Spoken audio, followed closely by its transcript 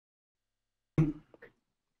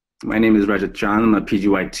My name is Rajat John. I'm a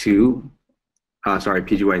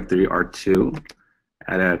PGY3R2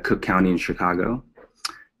 at Cook County in Chicago.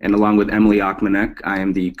 And along with Emily Ochmanek, I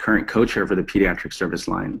am the current co-chair for the Pediatric service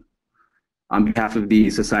line. On behalf of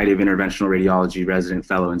the Society of Interventional Radiology Resident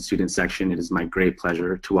Fellow and Student Section, it is my great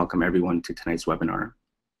pleasure to welcome everyone to tonight's webinar.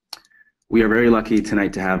 We are very lucky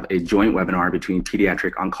tonight to have a joint webinar between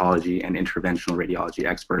pediatric oncology and interventional radiology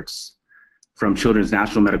experts from Children's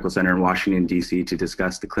National Medical Center in Washington, D.C. to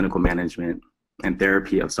discuss the clinical management and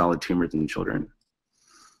therapy of solid tumors in children.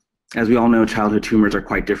 As we all know, childhood tumors are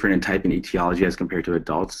quite different in type and etiology as compared to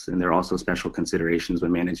adults, and there are also special considerations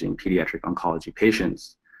when managing pediatric oncology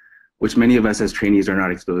patients, which many of us as trainees are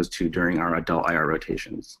not exposed to during our adult IR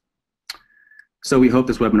rotations. So we hope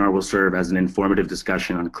this webinar will serve as an informative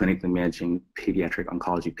discussion on clinically managing pediatric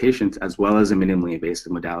oncology patients, as well as the minimally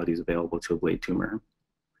invasive modalities available to ablate tumor.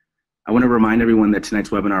 I want to remind everyone that tonight's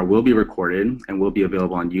webinar will be recorded and will be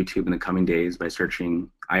available on YouTube in the coming days by searching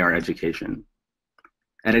IR Education.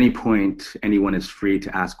 At any point, anyone is free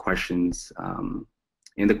to ask questions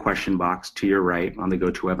in the question box to your right on the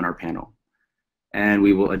GoToWebinar panel, and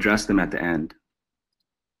we will address them at the end.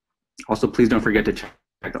 Also, please don't forget to check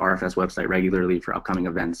the RFS website regularly for upcoming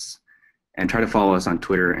events, and try to follow us on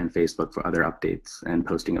Twitter and Facebook for other updates and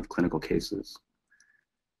posting of clinical cases.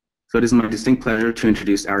 So it is my distinct pleasure to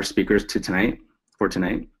introduce our speakers for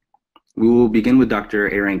tonight. We will begin with Dr.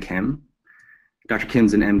 Aerang Kim. Dr.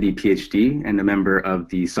 Kim's an MD PhD and a member of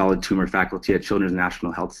the solid tumor faculty at Children's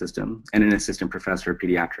National Health System and an assistant professor of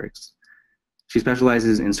pediatrics. She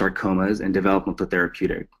specializes in sarcomas and developmental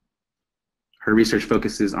therapeutic. Her research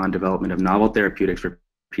focuses on development of novel therapeutics for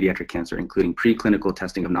pediatric cancer, including preclinical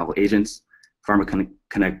testing of novel agents,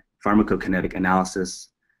 pharmacokinetic analysis,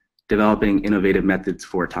 developing innovative methods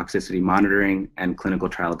for toxicity monitoring, and clinical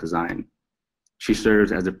trial design. She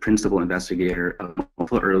serves as a principal investigator of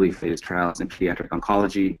multiple early phase trials in pediatric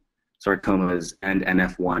oncology, sarcomas, and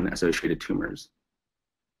NF1 associated tumors.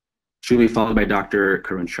 She will be followed by Dr.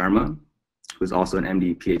 Karun Sharma, who is also an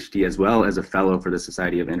MD PhD, as well as a fellow for the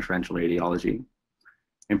Society of Interventional Radiology.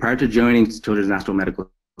 And prior to joining Children's National Medical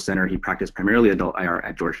Center, he practiced primarily adult IR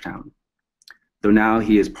at Georgetown, though now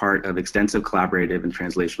he is part of extensive collaborative and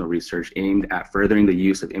translational research aimed at furthering the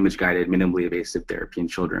use of image-guided minimally invasive therapy in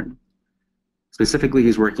children. Specifically,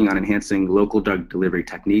 he's working on enhancing local drug delivery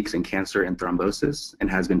techniques in cancer and thrombosis, and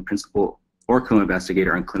has been principal or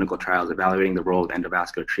co-investigator on clinical trials evaluating the role of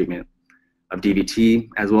endovascular treatment of DVT,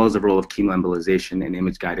 as well as the role of chemoembolization and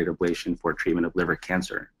image-guided ablation for treatment of liver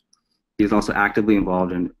cancer. He is also actively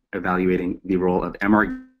involved in evaluating the role of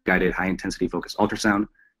MR-guided high-intensity focused ultrasound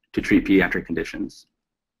to treat pediatric conditions.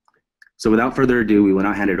 So without further ado, we will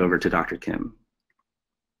now hand it over to Dr. Kim.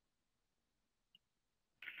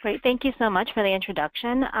 Great, thank you so much for the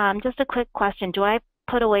introduction. Just a quick question, do I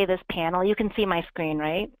put away this panel? You can see my screen,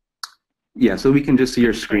 right? Yeah, so we can just see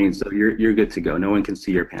your screen, so you're good to go. No one can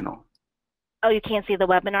see your panel. Oh, you can't see the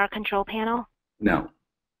webinar control panel? No.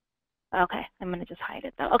 Okay, I'm gonna just hide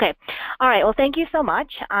it though. Okay, all right, well thank you so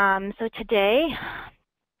much. So today,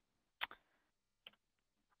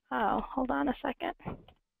 oh, hold on a second.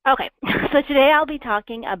 Okay, so today I'll be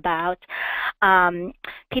talking about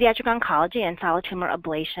pediatric oncology and solid tumor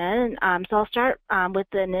ablation. So I'll start with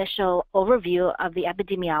the initial overview of the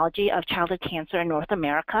epidemiology of childhood cancer in North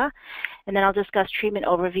America, and then I'll discuss treatment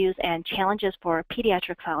overviews and challenges for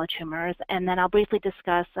pediatric solid tumors, and then I'll briefly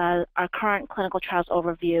discuss our current clinical trials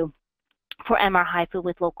overview for MR HIFU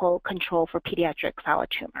with local control for pediatric solid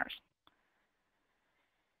tumors.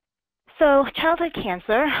 So childhood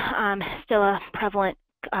cancer is still a prevalent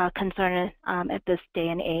concern at this day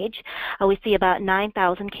and age. We see about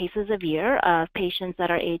 9,000 cases a year of patients that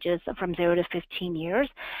are ages from 0 to 15 years,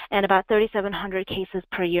 and about 3,700 cases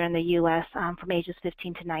per year in the U.S. From ages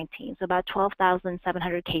 15 to 19, so about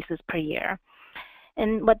 12,700 cases per year.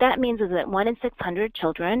 And what that means is that 1 in 600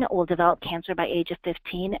 children will develop cancer by age of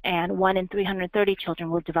 15, and 1 in 330 children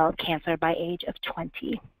will develop cancer by age of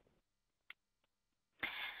 20.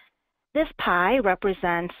 This pie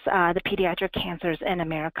represents the pediatric cancers in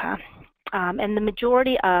America. And the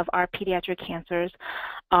majority of our pediatric cancers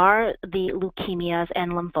are the leukemias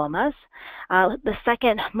and lymphomas. The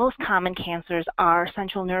second most common cancers are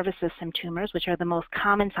central nervous system tumors, which are the most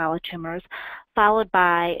common solid tumors, followed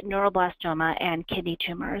by neuroblastoma and kidney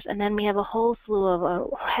tumors. And then we have a whole slew of a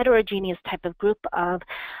heterogeneous type of group of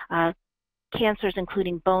cancers,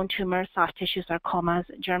 including bone tumors, soft tissue sarcomas,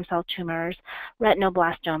 germ cell tumors,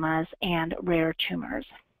 retinoblastomas, and rare tumors.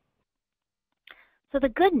 So the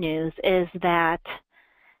good news is that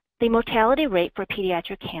The mortality rate for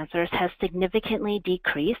pediatric cancers has significantly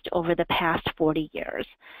decreased over the past 40 years.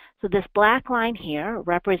 So this black line here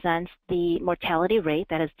represents the mortality rate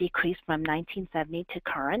that has decreased from 1970 to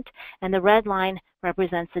current, and the red line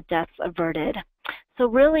represents the deaths averted. So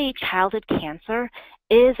really, childhood cancer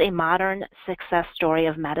is a modern success story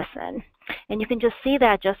of medicine. And you can just see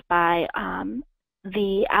that just by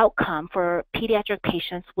the outcome for pediatric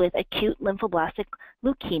patients with acute lymphoblastic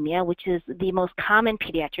leukemia, which is the most common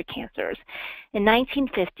pediatric cancers. In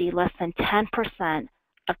 1950, less than 10%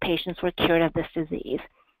 of patients were cured of this disease.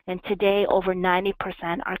 And today, over 90%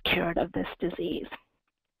 are cured of this disease.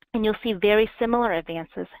 And you'll see very similar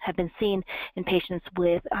advances have been seen in patients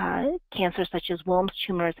with cancers such as Wilms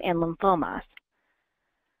tumors and lymphomas.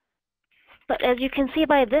 But as you can see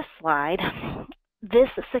by this slide, this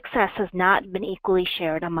success has not been equally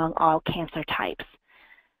shared among all cancer types.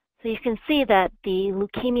 So you can see that the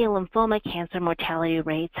leukemia lymphoma cancer mortality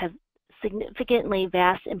rates have significantly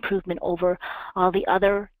vast improvement over all the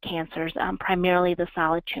other cancers, primarily the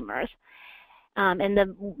solid tumors. And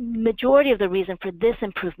the majority of the reason for this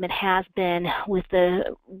improvement has been with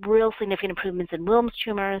the real significant improvements in Wilms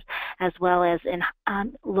tumors, as well as in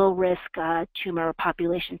low-risk tumor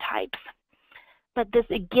population types. But this,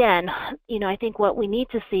 again, I think what we need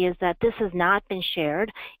to see is that this has not been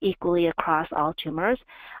shared equally across all tumors.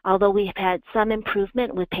 Although we've had some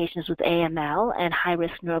improvement with patients with AML and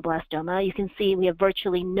high-risk neuroblastoma, you can see we have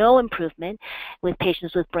virtually no improvement with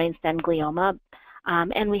patients with brainstem glioma.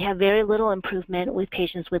 And we have very little improvement with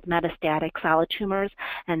patients with metastatic solid tumors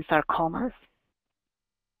and sarcomas.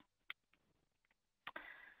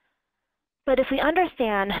 But if we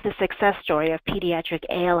understand the success story of pediatric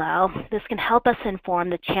ALL, this can help us inform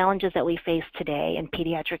the challenges that we face today in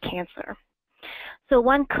pediatric cancer. So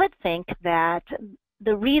one could think that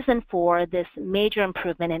the reason for this major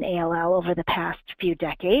improvement in ALL over the past few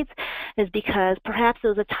decades is because perhaps it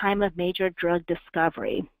was a time of major drug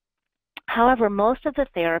discovery. However, most of the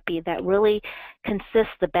therapy that really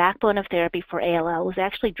consists the backbone of therapy for ALL was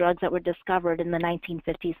actually drugs that were discovered in the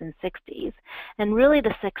 1950s and 60s. And really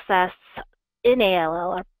the success in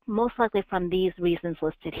ALL are most likely from these reasons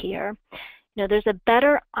listed here. There's a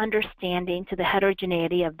better understanding to the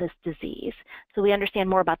heterogeneity of this disease. So we understand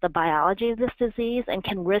more about the biology of this disease and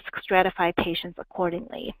can risk stratify patients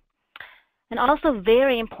accordingly. And also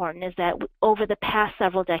very important is that over the past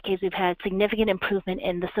several decades, we've had significant improvement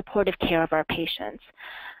in the supportive care of our patients.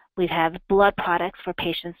 We have blood products for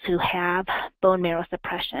patients who have bone marrow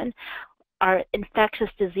suppression. Our infectious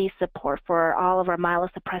disease support for all of our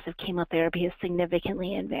myelosuppressive chemotherapy is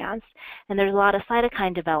significantly advanced. And there's a lot of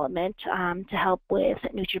cytokine development to help with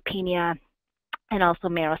neutropenia and also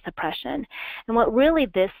marrow suppression. And what really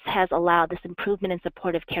this has allowed, this improvement in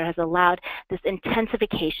supportive care has allowed this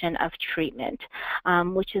intensification of treatment,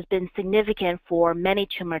 which has been significant for many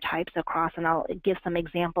tumor types across, and I'll give some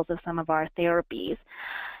examples of some of our therapies.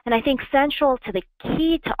 And I think central to the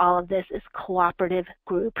key to all of this is cooperative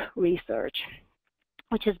group research,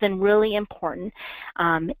 which has been really important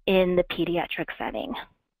in the pediatric setting.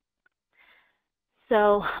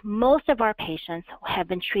 So most of our patients have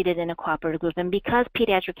been treated in a cooperative group, and because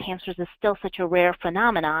pediatric cancers is still such a rare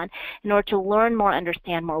phenomenon, in order to learn more,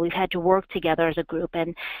 understand more, we've had to work together as a group,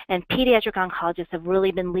 and pediatric oncologists have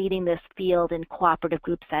really been leading this field in cooperative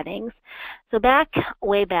group settings. So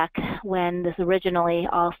way back when this originally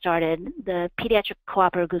all started, the pediatric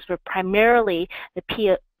cooperative groups were primarily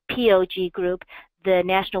the POG group, the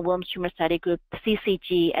National Wilms Tumor Study Group, the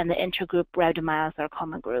CCG, and the Intergroup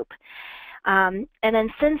Rhabdomyosarcoma Group. And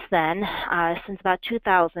then since then, since about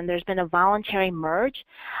 2000, there's been a voluntary merge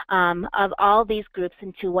of all these groups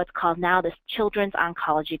into what's called now the Children's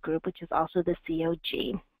Oncology Group, which is also the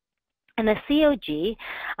COG. And the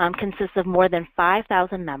COG consists of more than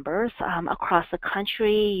 5,000 members across the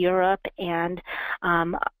country, Europe, and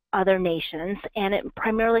other nations, and it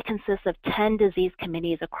primarily consists of 10 disease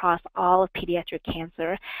committees across all of pediatric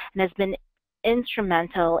cancer, and has been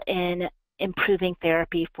instrumental in improving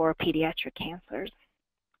therapy for pediatric cancers.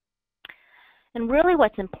 And really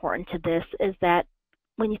what's important to this is that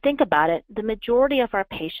when you think about it, the majority of our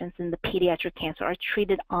patients in the pediatric cancer are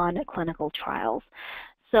treated on clinical trials.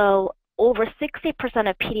 So over 60%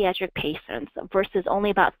 of pediatric patients versus only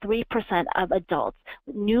about 3% of adults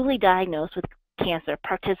newly diagnosed with cancer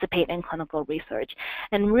participate in clinical research.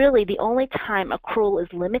 And really the only time accrual is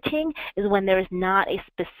limiting is when there is not a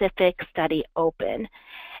specific study open.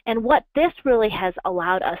 And what this really has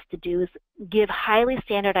allowed us to do is give highly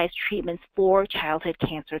standardized treatments for childhood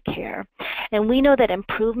cancer care. And we know that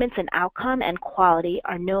improvements in outcome and quality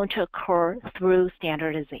are known to occur through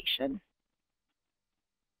standardization.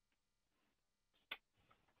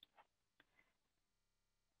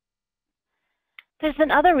 There's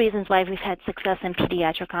been other reasons why we've had success in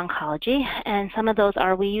pediatric oncology, and some of those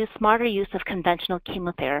are we use smarter use of conventional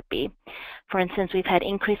chemotherapy. For instance, we've had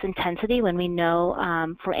increased intensity when we know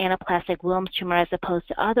for anaplastic Wilms tumor as opposed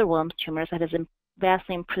to other Wilms tumors that has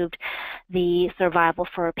vastly improved the survival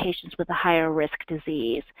for patients with a higher risk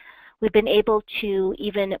disease. We've been able to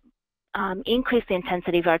even increase the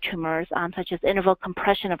intensity of our tumors, such as interval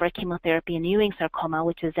compression of our chemotherapy in Ewing sarcoma,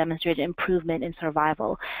 which has demonstrated improvement in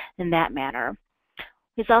survival in that manner.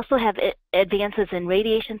 We also have advances in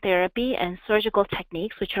radiation therapy and surgical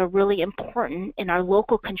techniques, which are really important in our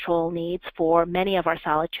local control needs for many of our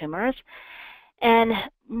solid tumors. And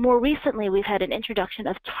more recently, we've had an introduction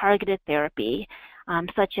of targeted therapy,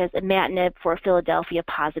 such as imatinib for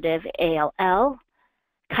Philadelphia-positive ALL,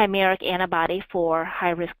 chimeric antibody for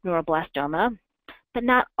high-risk neuroblastoma, but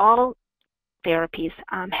not all therapies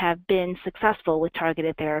have been successful with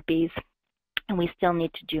targeted therapies, and we still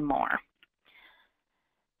need to do more.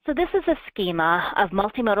 So this is a schema of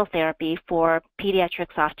multimodal therapy for pediatric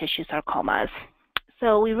soft tissue sarcomas.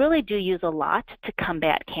 So we really do use a lot to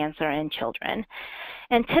combat cancer in children.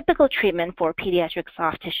 And typical treatment for pediatric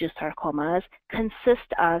soft tissue sarcomas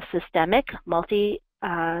consists of systemic,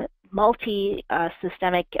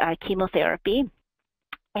 multi-systemic chemotherapy,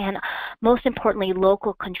 and most importantly,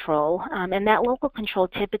 local control. And that local control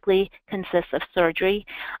typically consists of surgery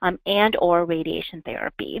and or radiation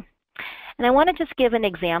therapy. And I want to just give an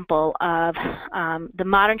example of the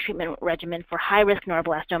modern treatment regimen for high-risk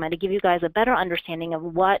neuroblastoma to give you guys a better understanding of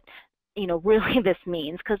what really this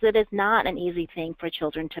means, because it is not an easy thing for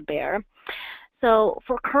children to bear. So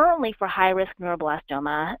currently for high-risk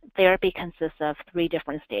neuroblastoma, therapy consists of 3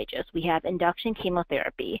 different stages. We have induction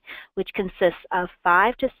chemotherapy, which consists of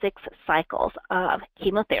 5 to 6 cycles of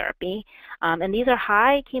chemotherapy. And these are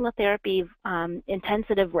high chemotherapy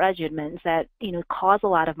intensive regimens that cause a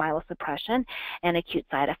lot of myelosuppression and acute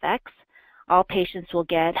side effects. All patients will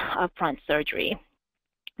get upfront surgery.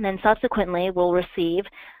 And then subsequently will receive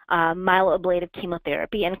myeloablative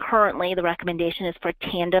chemotherapy, and currently the recommendation is for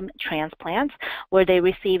tandem transplants where they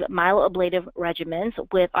receive myeloablative regimens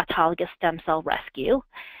with autologous stem cell rescue,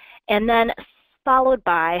 and then followed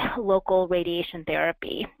by local radiation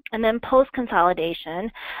therapy. And then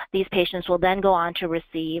post-consolidation, these patients will then go on to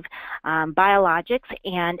receive biologics,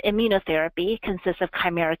 and immunotherapy consists of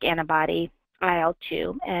chimeric antibody,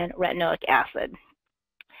 IL-2, and retinoic acid.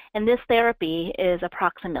 And this therapy is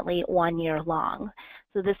approximately 1 year long.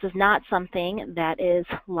 So this is not something that is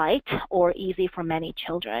light or easy for many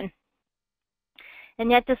children.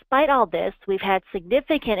 And yet, despite all this, we've had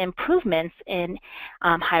significant improvements in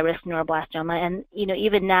high-risk neuroblastoma, and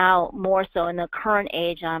even now, more so in the current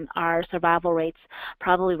age, our survival rates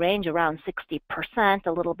probably range around 60%,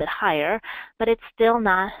 a little bit higher, but it's still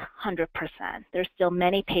not 100%. There's still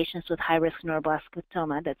many patients with high-risk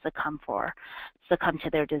neuroblastoma that succumb to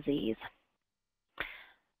their disease.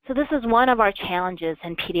 So this is one of our challenges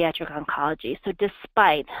in pediatric oncology. So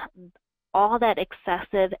despite all that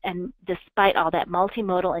excessive and despite all that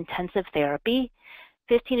multimodal intensive therapy,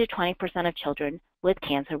 15 to 20% of children with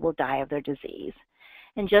cancer will die of their disease.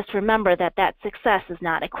 And just remember that that success is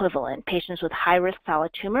not equivalent. Patients with high-risk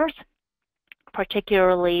solid tumors,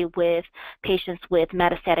 particularly with patients with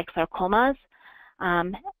metastatic sarcomas,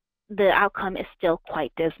 the outcome is still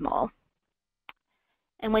quite dismal.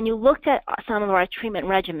 And when you looked at some of our treatment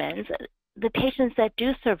regimens, the patients that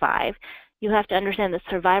do survive, you have to understand that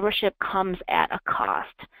survivorship comes at a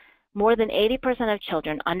cost. More than 80% of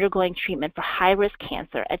children undergoing treatment for high-risk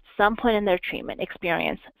cancer at some point in their treatment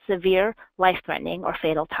experience severe, life-threatening, or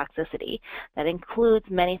fatal toxicity. That includes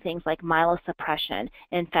many things like myelosuppression,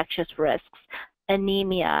 infectious risks,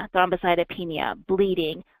 anemia, thrombocytopenia,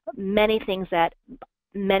 bleeding, many things that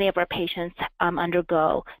many of our patients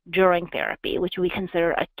undergo during therapy, which we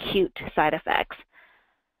consider acute side effects.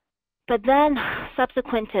 But then,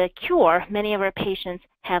 subsequent to cure, many of our patients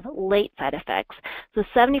have late side effects. So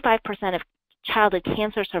 75% of childhood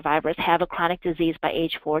cancer survivors have a chronic disease by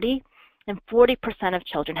age 40, and 40% of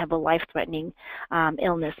children have a life-threatening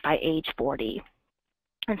illness by age 40.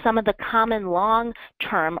 And some of the common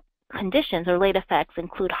long-term conditions or late effects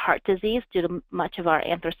include heart disease due to much of our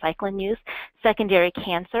anthracycline use, secondary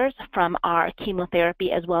cancers from our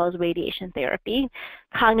chemotherapy as well as radiation therapy,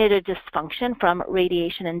 cognitive dysfunction from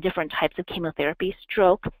radiation and different types of chemotherapy,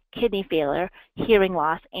 stroke, kidney failure, hearing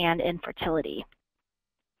loss, and infertility.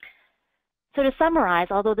 So to summarize,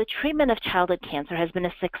 although the treatment of childhood cancer has been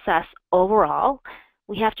a success overall,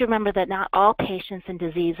 we have to remember that not all patients and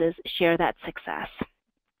diseases share that success.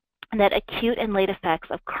 that acute and late effects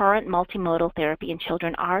of current multimodal therapy in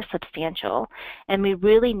children are substantial, and we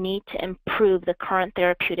really need to improve the current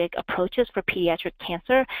therapeutic approaches for pediatric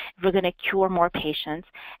cancer if we're going to cure more patients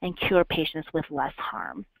and cure patients with less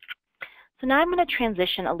harm. So now I'm going to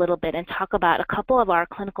transition a little bit and talk about a couple of our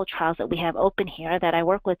clinical trials that we have open here that I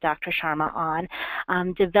work with Dr. Sharma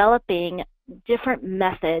on, developing different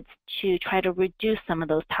methods to try to reduce some of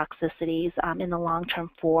those toxicities in the long term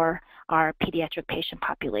for our pediatric patient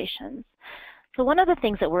populations. So one of the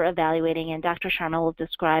things that we're evaluating, and Dr. Sharma will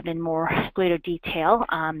describe in greater detail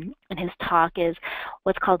in his talk, is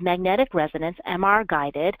what's called magnetic resonance,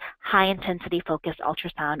 MR-guided, high-intensity focused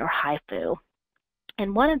ultrasound, or HIFU.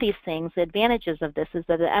 And one of these things, the advantages of this, is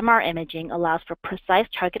that the MR imaging allows for precise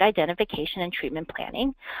target identification and treatment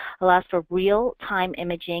planning, allows for real-time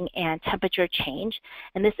imaging and temperature change,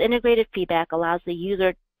 and this integrated feedback allows the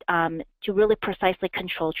user to really precisely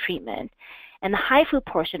control treatment. And the HIFU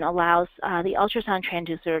portion allows the ultrasound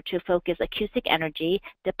transducer to focus acoustic energy,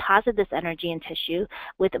 deposit this energy in tissue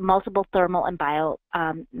with multiple thermal and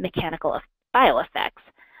biomechanical bioeffects.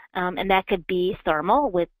 And that could be thermal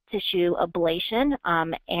with tissue ablation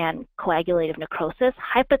and coagulative necrosis,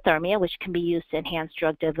 hypothermia, which can be used to enhance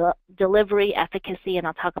drug delivery, efficacy, and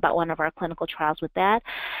I'll talk about one of our clinical trials with that.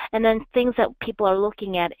 And then things that people are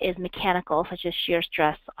looking at is mechanical, such as shear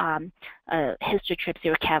stress, histotripsy,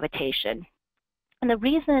 or cavitation. And the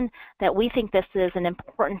reason that we think this is an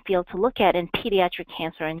important field to look at in pediatric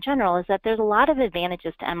cancer in general is that there's a lot of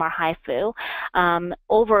advantages to MR HIFU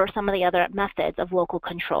over some of the other methods of local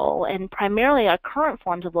control. And primarily our current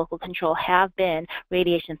forms of local control have been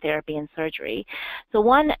radiation therapy and surgery. So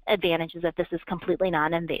one advantage is that this is completely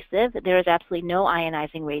non-invasive. There is absolutely no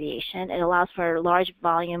ionizing radiation. It allows for large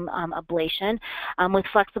volume ablation with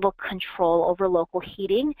flexible control over local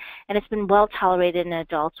heating, and it's been well tolerated in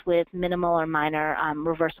adults with minimal or minor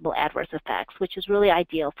reversible adverse effects, which is really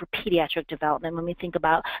ideal for pediatric development when we think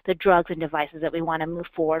about the drugs and devices that we want to move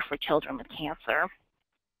forward for children with cancer.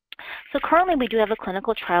 So currently we do have a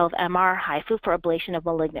clinical trial of MR HIFU for ablation of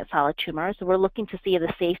malignant solid tumors. So we're looking to see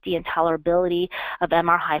the safety and tolerability of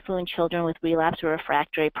MR HIFU in children with relapsed or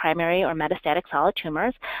refractory primary or metastatic solid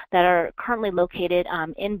tumors that are currently located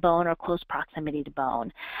in bone or close proximity to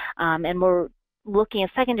bone. And we're looking at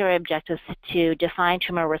secondary objectives to define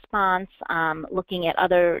tumor response, looking at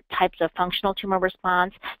other types of functional tumor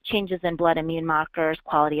response, changes in blood immune markers,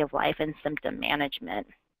 quality of life, and symptom management.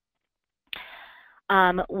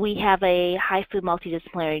 We have a HIFU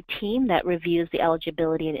multidisciplinary team that reviews the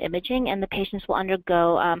eligibility and imaging, and the patients will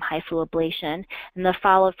undergo HIFU ablation, and they're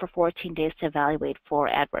followed for 14 days to evaluate for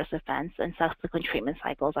adverse events, and subsequent treatment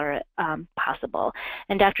cycles are possible.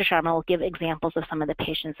 And Dr. Sharma will give examples of some of the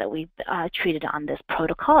patients that we've treated on this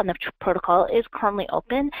protocol, and the protocol is currently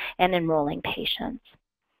open and enrolling patients.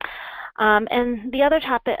 And the other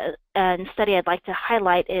topic and study I'd like to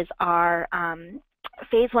highlight is our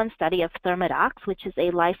phase 1 study of Thermodox, which is a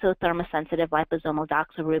lysothermosensitive liposomal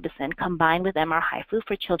doxorubicin combined with MR HIFU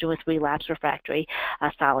for children with relapsed refractory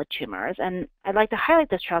solid tumors. And I'd like to highlight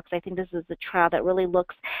this trial because I think this is a trial that really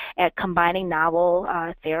looks at combining novel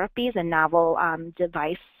therapies and novel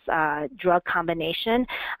device drug combination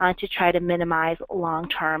to try to minimize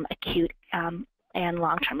long-term acute and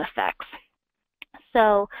long-term effects.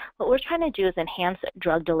 So what we're trying to do is enhance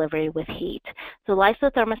drug delivery with heat. So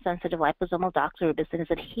lysothermosensitive liposomal doxorubicin is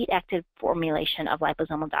a heat-active formulation of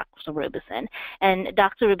liposomal doxorubicin. And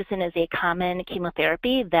doxorubicin is a common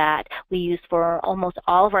chemotherapy that we use for almost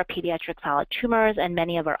all of our pediatric solid tumors and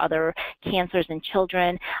many of our other cancers in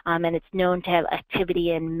children, and it's known to have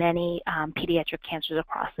activity in many pediatric cancers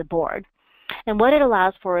across the board. And what it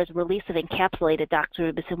allows for is release of encapsulated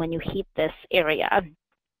doxorubicin when you heat this area.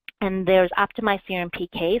 And there's optimized serum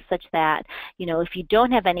PK such that, if you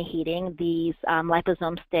don't have any heating, these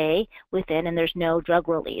liposomes stay within and there's no drug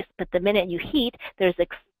release. But the minute you heat, there's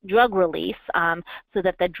drug release so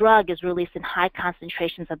that the drug is released in high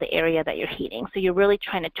concentrations of the area that you're heating. So you're really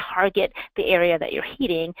trying to target the area that you're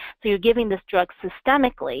heating. So you're giving this drug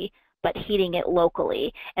systemically, but heating it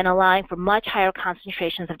locally and allowing for much higher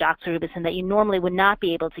concentrations of doxorubicin that you normally would not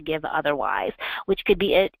be able to give otherwise, which could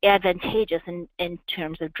be advantageous in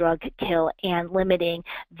terms of drug kill and limiting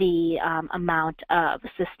the amount of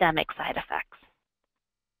systemic side effects.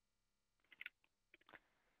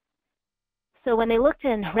 So when they looked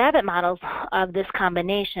in rabbit models of this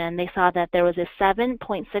combination, they saw that there was a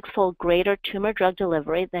 7.6-fold greater tumor drug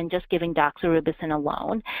delivery than just giving doxorubicin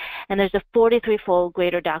alone. And there's a 43-fold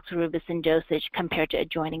greater doxorubicin dosage compared to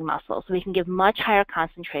adjoining muscles. So we can give much higher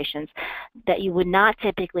concentrations that you would not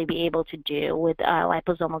typically be able to do with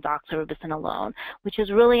liposomal doxorubicin alone, which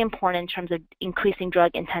is really important in terms of increasing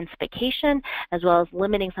drug intensification, as well as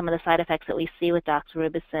limiting some of the side effects that we see with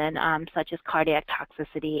doxorubicin, such as cardiac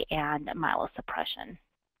toxicity and myelosuppression.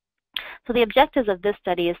 So the objectives of this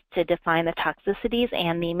study is to define the toxicities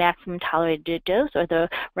and the maximum tolerated dose, or the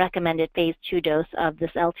recommended phase 2 dose of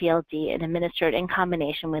this LTLD, and administered in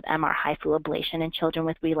combination with MR HIFU ablation in children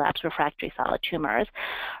with relapsed refractory solid tumors.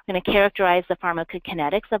 We're going to characterize the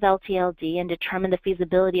pharmacokinetics of LTLD and determine the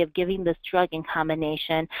feasibility of giving this drug in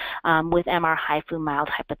combination with MR HIFU mild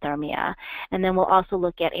hypothermia. And then we'll also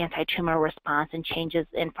look at anti-tumor response and changes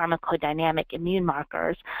in pharmacodynamic immune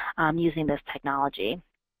markers using this technology.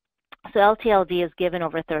 So LTLD is given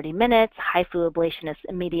over 30 minutes, HIFU ablation is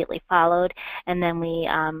immediately followed, and then we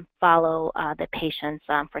follow the patients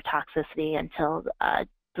for toxicity until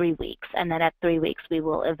 3 weeks. And then at 3 weeks, we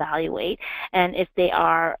will evaluate. And if they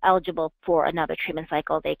are eligible for another treatment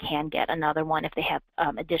cycle, they can get another one if they have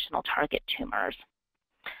additional target tumors.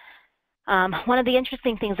 One of the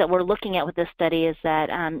interesting things that we're looking at with this study is that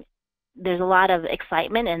there's a lot of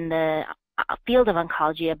excitement in the field of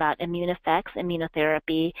oncology about immune effects,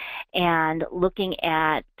 immunotherapy, and looking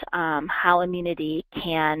at how immunity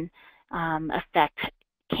can affect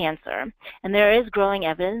cancer. And there is growing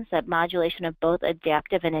evidence that modulation of both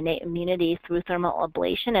adaptive and innate immunity through thermal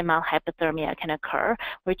ablation and mild hypothermia can occur,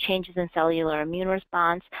 where changes in cellular immune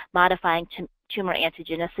response, modifying tumor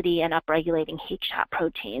antigenicity, and upregulating heat shock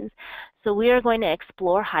proteins. So we are going to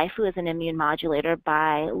explore HIFU as an immune modulator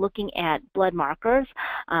by looking at blood markers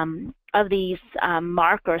of these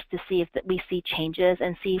markers to see if we see changes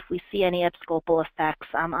and see if we see any abscopal effects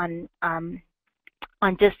on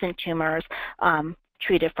distant tumors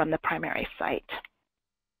treated from the primary site.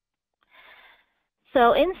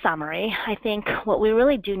 So in summary, I think what we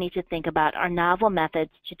really do need to think about are novel methods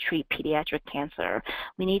to treat pediatric cancer.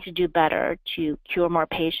 We need to do better to cure more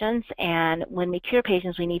patients, and when we cure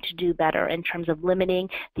patients, we need to do better in terms of limiting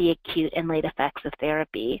the acute and late effects of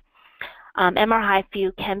therapy. MR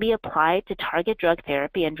HIFU can be applied to target drug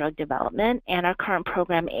therapy and drug development, and our current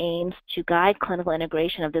program aims to guide clinical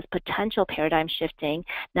integration of this potential paradigm-shifting,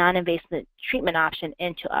 non-invasive treatment option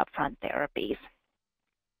into upfront therapies.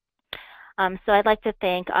 So I'd like to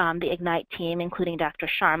thank the IGNITE team, including Dr.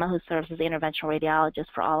 Sharma, who serves as the interventional radiologist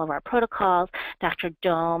for all of our protocols, Dr.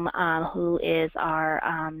 Dome, who is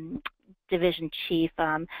our division chief,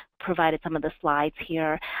 provided some of the slides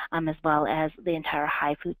here, as well as the entire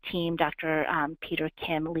HIFU team. Dr. Peter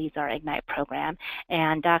Kim leads our IGNITE program,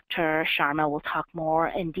 and Dr. Sharma will talk more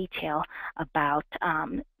in detail about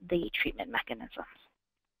the treatment mechanisms.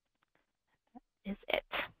 That is it.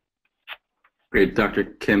 Great, Dr.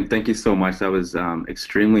 Kim, thank you so much. That was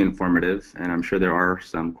extremely informative, and I'm sure there are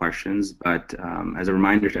some questions, but as a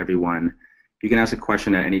reminder to everyone, you can ask a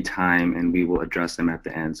question at any time and we will address them at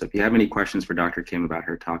the end. So if you have any questions for Dr. Kim about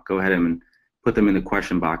her talk, go ahead and put them in the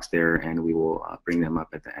question box there and we will bring them up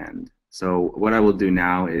at the end. So what I will do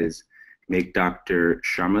now is make Dr.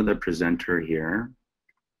 Sharma the presenter here.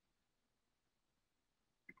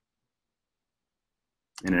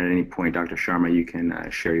 And at any point, Dr. Sharma, you can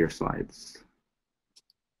share your slides.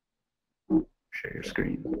 Share your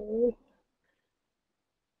screen.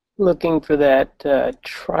 Looking for that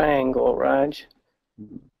triangle, Raj.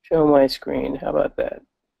 Show my screen. How about that?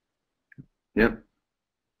 Yep.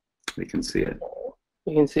 We can see it.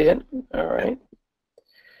 You can see it? All right.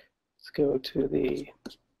 Let's go to the...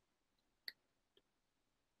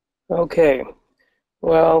 Okay.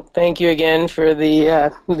 Well, thank you again for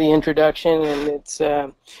the introduction, and it's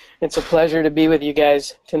a pleasure to be with you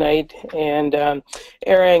guys tonight. And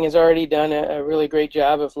Aerang has already done a really great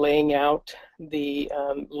job of laying out the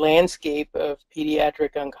landscape of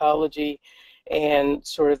pediatric oncology and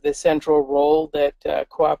sort of the central role that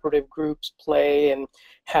cooperative groups play, and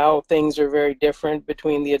how things are very different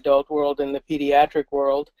between the adult world and the pediatric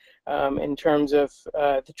world. In terms of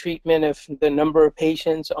the treatment of the number of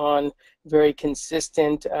patients on very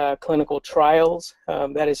consistent clinical trials.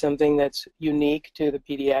 That is something that's unique to the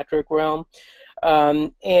pediatric realm.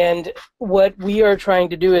 And what we are trying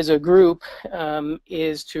to do as a group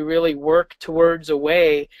is to really work towards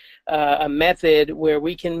a method where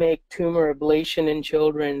we can make tumor ablation in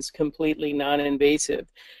children completely non-invasive.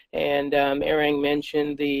 And Aerang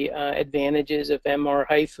mentioned the advantages of MR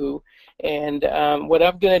HIFU. And what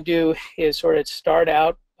I'm going to do is sort of start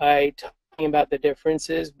out by talking about the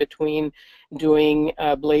differences between doing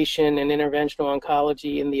ablation and interventional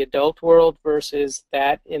oncology in the adult world versus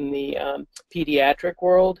that in the pediatric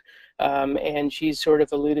world. And she's sort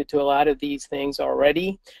of alluded to a lot of these things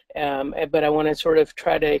already, but I want to sort of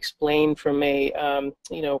try to explain from a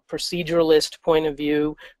proceduralist point of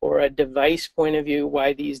view or a device point of view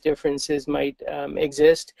why these differences might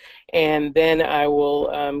exist, and then I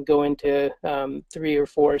will go into 3 or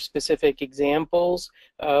 4 specific examples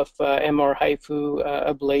of MR HIFU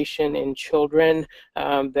ablation in children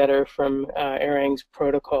that are from Aerang's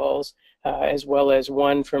protocols. As well as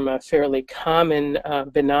one from a fairly common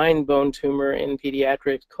benign bone tumor in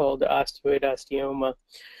pediatrics called osteoid osteoma.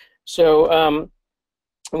 So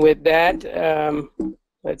with that,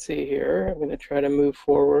 let's see here. I'm going to try to move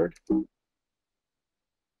forward.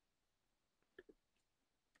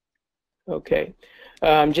 Okay.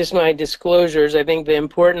 Just my disclosures. I think the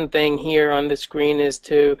important thing here on the screen is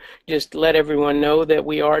to just let everyone know that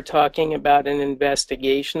we are talking about an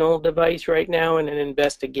investigational device right now and an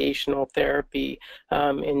investigational therapy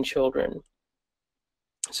in children.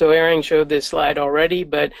 So Aerang showed this slide already,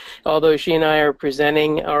 but although she and I are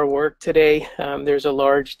presenting our work today, there's a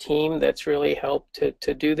large team that's really helped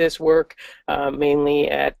to do this work, mainly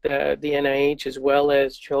at the NIH as well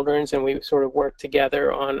as Children's, and we sort of work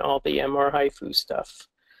together on all the MR HIFU stuff.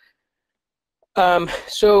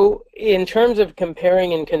 So in terms of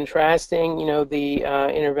comparing and contrasting, the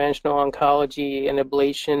interventional oncology and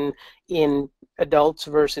ablation in adults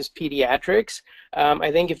versus pediatrics,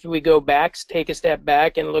 I think if we go back, take a step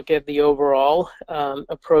back and look at the overall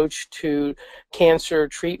approach to cancer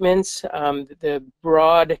treatments, the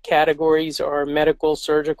broad categories are medical,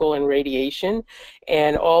 surgical, and radiation.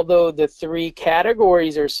 And although the 3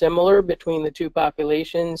 categories are similar between the 2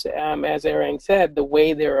 populations, as Aerang said, the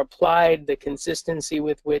way they're applied, the consistency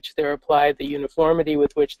with which they're applied, the uniformity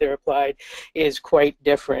with which they're applied is quite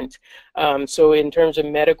different. So in terms of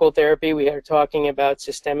medical therapy, we are talking about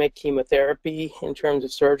systemic chemotherapy. In terms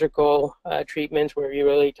of surgical treatments, we're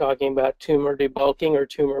really talking about tumor debulking or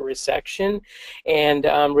tumor resection. And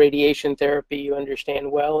radiation therapy, you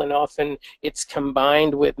understand well, and often it's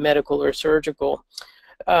combined with medical or surgical.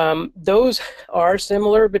 Those are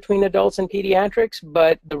similar between adults and pediatrics,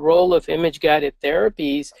 but the role of image-guided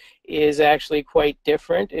therapies is actually quite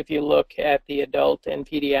different if you look at the adult and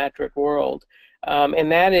pediatric world.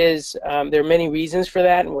 And that is, there are many reasons for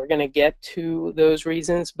that, and we're going to get to those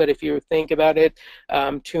reasons, but if you think about it,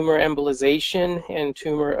 tumor embolization and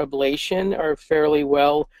tumor ablation are fairly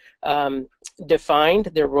well defined.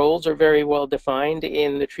 Their roles are very well defined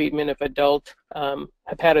in the treatment of adult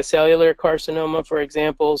hepatocellular carcinoma, for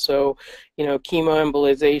example. So,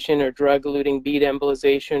 chemoembolization or drug-eluting bead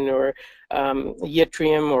embolization or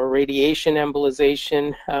yttrium or radiation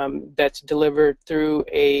embolization that's delivered through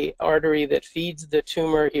a artery that feeds the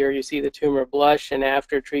tumor. Here you see the tumor blush, and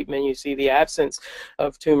after treatment you see the absence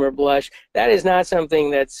of tumor blush. That is not something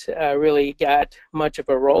that's really got much of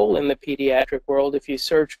a role in the pediatric world. If you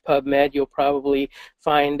search PubMed, you'll probably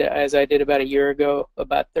find, as I did about a year ago,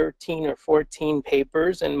 about 13 or 14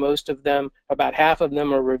 papers, and most of them, about half of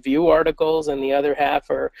them, are review articles, and the other half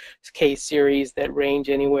are case series that range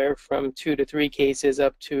anywhere from 2 to 3 cases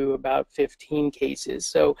up to about 15 cases.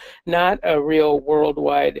 So not a real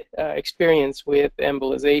worldwide experience with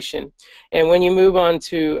embolization. And when you move on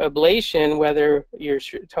to ablation, whether you're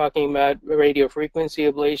talking about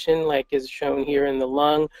radiofrequency ablation, like is shown here in the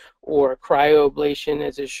lung, or cryoablation,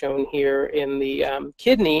 as is shown here in the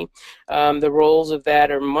kidney, the roles of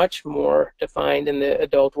that are much more defined in the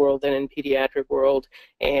adult world than in pediatric world,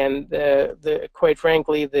 and quite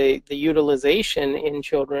frankly, the utilization in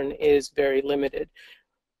children is very limited.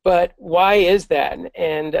 But why is that?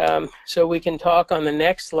 And so we can talk on the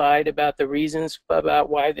next slide about the reasons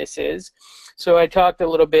about why this is. So I talked a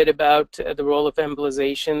little bit about the role of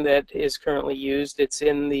embolization that is currently used. It's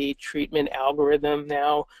in the treatment algorithm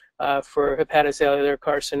now for hepatocellular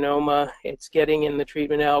carcinoma. It's getting in the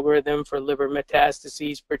treatment algorithm for liver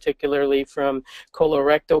metastases, particularly from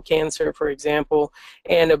colorectal cancer, for example.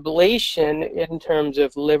 And ablation in terms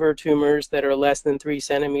of liver tumors that are less than 3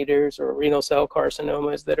 centimeters or renal cell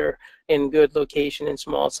carcinomas that are in good location and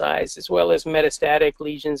small size, as well as metastatic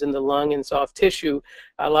lesions in the lung and soft tissue.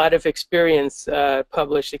 A lot of experience,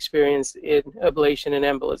 published experience in ablation and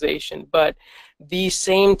embolization. But these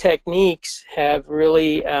same techniques have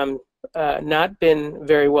really not been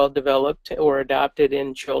very well developed or adopted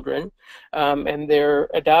in children, and their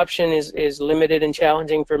adoption is limited and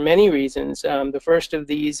challenging for many reasons. The first of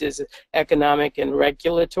these is economic and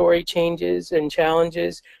regulatory changes and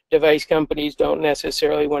challenges. device companies don't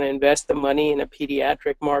necessarily want to invest the money in a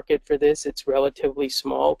pediatric market for this. It's relatively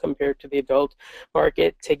small compared to the adult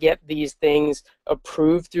market. To get these things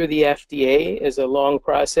approved through the FDA is a long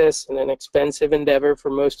process and an expensive endeavor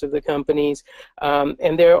for most of the companies.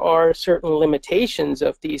 And there are certain limitations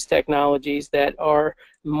of these technologies that are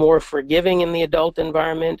more forgiving in the adult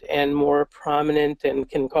environment and more prominent and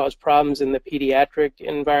can cause problems in the pediatric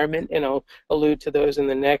environment, and I'll allude to those in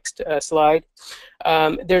the next slide.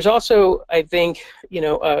 There's also, I think,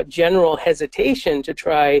 a general hesitation to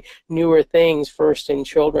try newer things first in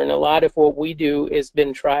children. A lot of what we do has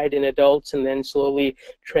been tried in adults and then slowly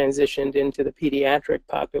transitioned into the pediatric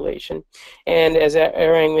population. And as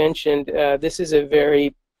Aerang mentioned, this is a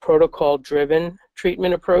very protocol-driven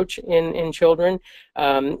treatment approach in children,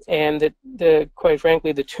 and quite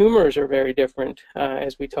frankly, the tumors are very different,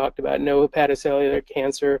 as we talked about. No hepatocellular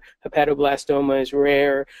cancer, hepatoblastoma is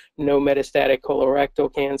rare, no metastatic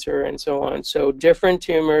colorectal cancer, and so on. So different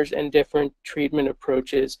tumors and different treatment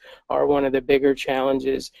approaches are one of the bigger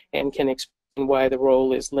challenges and can explain why the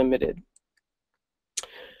role is limited.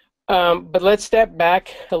 But let's step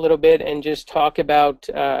back a little bit and just talk about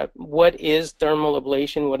what is thermal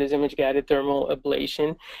ablation, what is image-guided thermal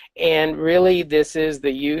ablation. And really, this is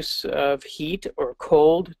the use of heat or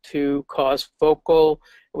cold to cause focal,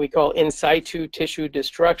 we call in situ tissue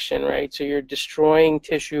destruction, right? So you're destroying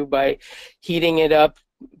tissue by heating it up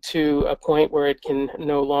to a point where it can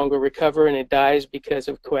no longer recover and it dies because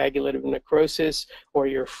of coagulative necrosis, or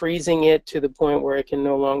you're freezing it to the point where it can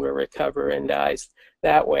no longer recover and dies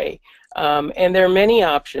that way. And there are many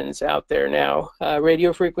options out there now.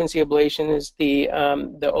 Radiofrequency ablation is the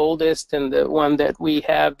oldest and the one that we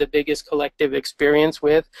have the biggest collective experience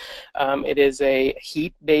with. It is a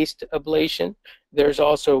heat-based ablation. There's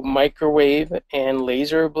also microwave and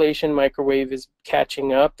laser ablation. Microwave is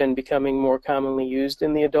catching up and becoming more commonly used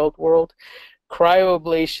in the adult world.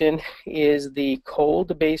 Cryoablation is the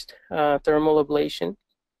cold-based thermal ablation.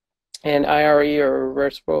 And IRE, or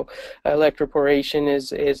reversible electroporation,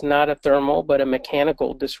 is not a thermal but a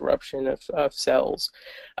mechanical disruption of cells.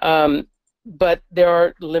 But there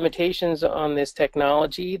are limitations on this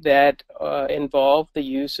technology that involve the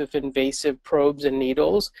use of invasive probes and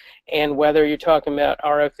needles. And whether you're talking about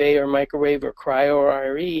RFA or microwave or cryo or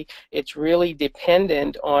IRE, it's really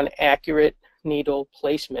dependent on accurate needle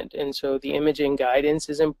placement. And so the imaging guidance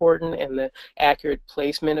is important, and the accurate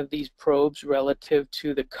placement of these probes relative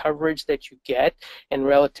to the coverage that you get and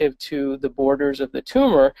relative to the borders of the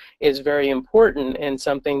tumor is very important, and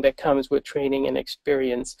something that comes with training and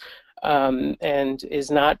experience. And is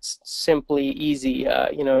not simply easy.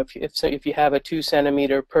 If you have a 2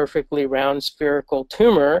 centimeter perfectly round spherical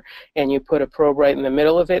tumor and you put a probe right in the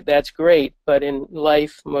middle of it, that's great. But in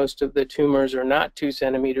life, most of the tumors are not 2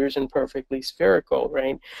 centimeters and perfectly spherical,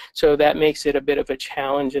 right? So that makes it a bit of a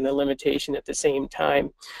challenge and a limitation at the same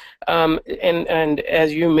time. And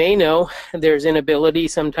as you may know, there's inability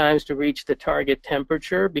sometimes to reach the target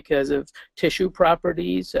temperature because of tissue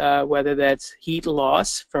properties, whether that's heat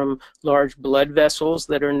loss from large blood vessels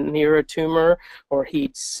that are near a tumor, or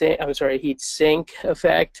heat sink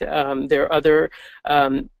effect. There are other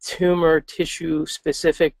tumor tissue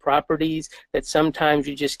specific properties that sometimes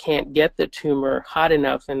you just can't get the tumor hot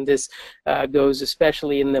enough, and this goes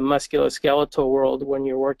especially in the musculoskeletal world when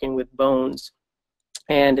you're working with bones,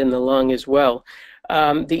 and in the lung as well.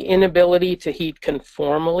 The inability to heat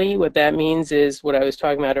conformally, what that means is what I was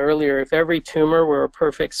talking about earlier. If every tumor were a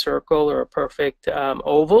perfect circle or a perfect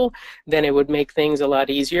oval, then it would make things a lot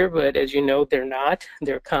easier, but as you know, they're not.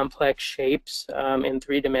 They're complex shapes in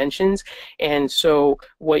 3 dimensions, and so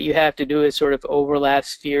what you have to do is sort of overlap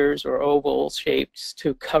spheres or oval shapes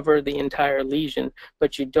to cover the entire lesion,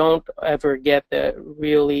 but you don't ever get the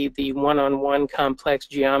one-on-one complex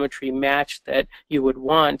geometry match that you would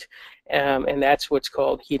want. And that's what's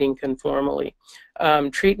called heating conformally.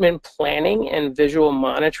 Treatment planning and visual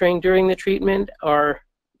monitoring during the treatment are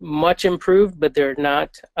much improved, but they're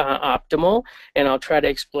not optimal, and I'll try to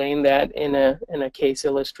explain that in a case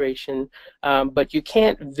illustration. But you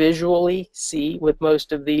can't visually see with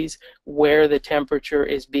most of these where the temperature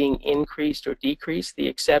is being increased or decreased. The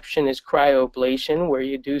exception is cryoablation, where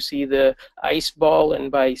you do see the ice ball,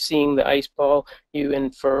 and by seeing the ice ball, you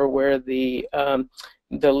infer where the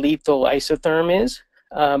lethal isotherm is.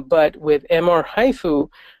 But with MR HIFU,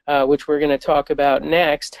 which we're going to talk about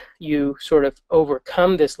next, you sort of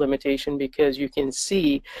overcome this limitation because you can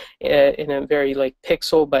see in a very like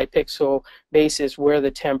pixel by pixel basis where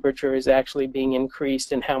the temperature is actually being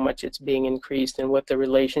increased and how much it's being increased and what the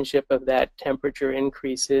relationship of that temperature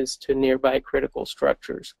increase is to nearby critical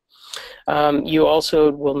structures. You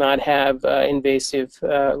also will not have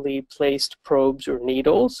invasively placed probes or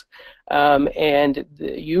needles.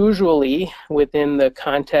 Usually within the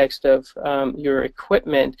context of your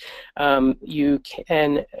equipment, you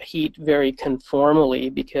can heat very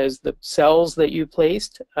conformally because the cells that you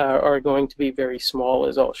placed are going to be very small,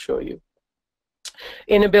 as I'll show you.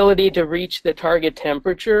 Inability to reach the target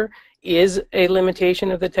temperature is a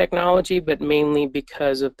limitation of the technology, but mainly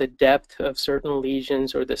because of the depth of certain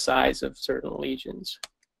lesions or the size of certain lesions.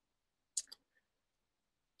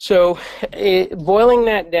 So boiling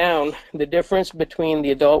that down, the difference between the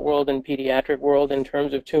adult world and pediatric world in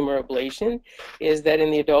terms of tumor ablation is that in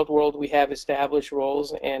the adult world we have established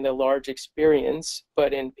roles and a large experience,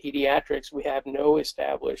 but in pediatrics we have no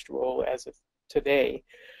established role as of today.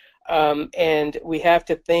 And we have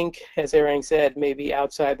to think, as Aerang said, maybe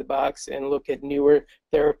outside the box and look at newer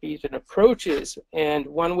therapies and approaches. And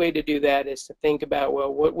one way to do that is to think about,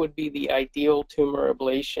 well, what would be the ideal tumor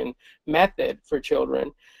ablation method for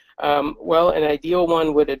children? Well, an ideal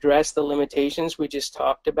one would address the limitations we just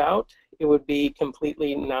talked about. It would be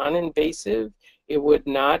completely non-invasive. It would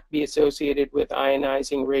not be associated with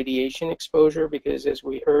ionizing radiation exposure because, as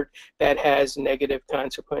we heard, that has negative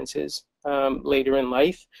consequences later in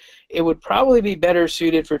life. It would probably be better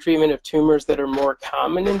suited for treatment of tumors that are more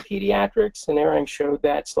common in pediatrics, and Aerang showed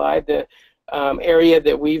that slide. The area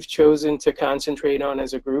that we've chosen to concentrate on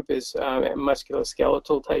as a group is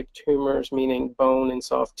musculoskeletal type tumors, meaning bone and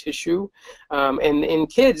soft tissue. And in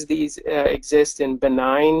kids, these exist in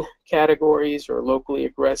benign categories or locally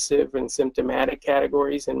aggressive and symptomatic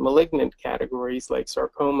categories and malignant categories like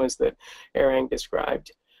sarcomas that Aerang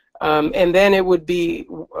described. And then it would be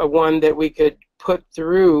one that we could put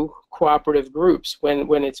through cooperative groups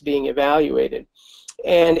when it's being evaluated.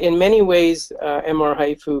 And in many ways, MR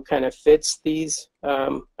HIFU kind of fits these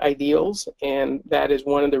ideals, and that is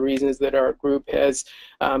one of the reasons that our group has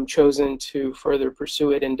chosen to further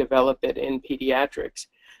pursue it and develop it in pediatrics.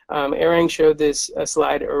 Aerang showed this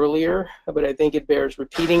slide earlier, but I think it bears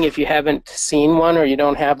repeating if you haven't seen one or you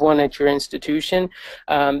don't have one at your institution.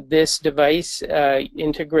 This device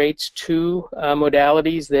integrates two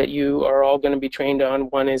modalities that you are all going to be trained on.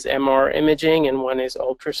 One is MR imaging and one is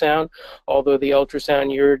ultrasound, although the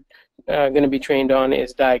ultrasound you're going to be trained on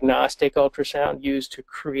is diagnostic ultrasound used to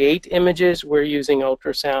create images. We're using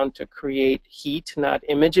ultrasound to create heat, not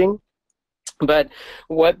imaging. But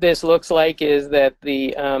what this looks like is that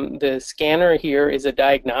the scanner here is a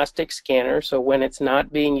diagnostic scanner. So when it's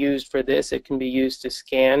not being used for this, it can be used to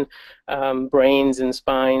scan brains and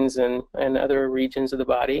spines and other regions of the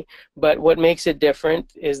body. But what makes it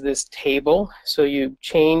different is this table. So you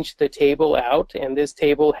change the table out, and this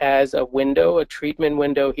table has a window, a treatment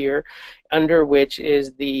window here, under which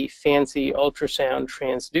is the fancy ultrasound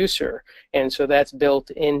transducer. And so that's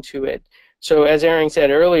built into it. So as Aerang said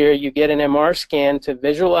earlier, you get an MR scan to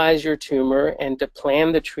visualize your tumor and to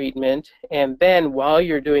plan the treatment. And then while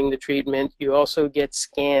you're doing the treatment, you also get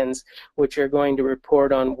scans which are going to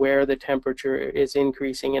report on where the temperature is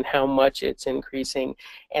increasing and how much it's increasing.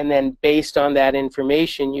 And then based on that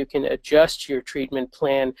information, you can adjust your treatment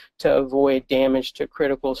plan to avoid damage to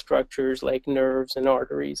critical structures like nerves and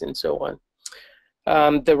arteries and so on.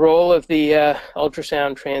 The role of the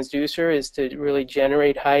ultrasound transducer is to really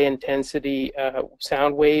generate high-intensity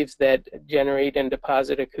sound waves that generate and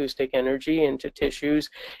deposit acoustic energy into tissues,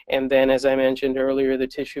 and then, as I mentioned earlier, the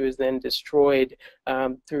tissue is then destroyed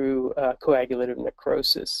through coagulative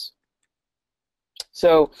necrosis.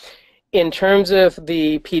 So, in terms of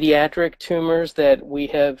the pediatric tumors that we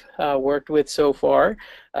have worked with so far,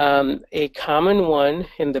 a common one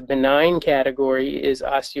in the benign category is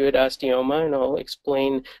osteoid osteoma, and I'll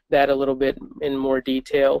explain that a little bit in more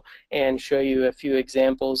detail and show you a few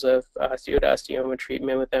examples of osteoid osteoma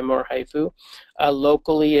treatment with MR HIFU.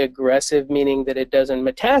 Locally aggressive, meaning that it doesn't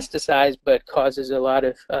metastasize but causes a lot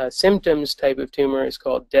of symptoms type of tumor, is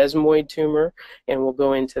called desmoid tumor, and we'll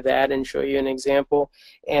go into that and show you an example.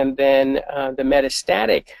 And then the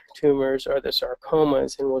metastatic tumors are the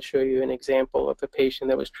sarcomas, and we'll show you an example of a patient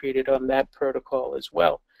that was treated on that protocol as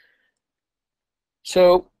well.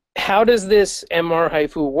 So how does this MR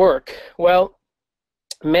HIFU work? Well,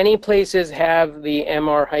 many places have the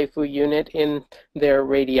MR HIFU unit in their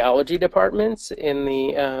radiology departments, in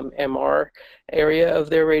the MR area of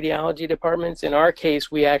their radiology departments. In our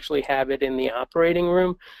case, we actually have it in the operating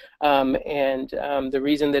room. The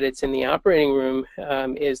reason that it's in the operating room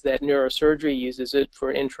is that neurosurgery uses it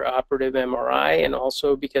for intraoperative MRI, and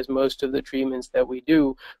also because most of the treatments that we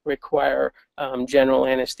do require general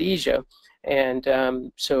anesthesia.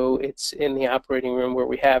 And so it's in the operating room where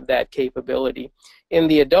we have that capability. In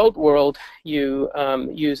the adult world, you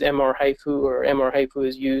use MR HIFU, or MR HIFU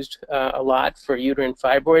is used a lot for uterine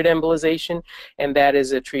fibroid embolization, and that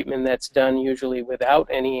is a treatment that's done usually without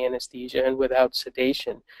any anesthesia and without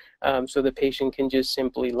sedation. So the patient can just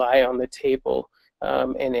simply lie on the table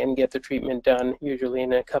and get the treatment done, usually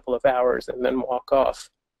in a couple of hours, and then walk off.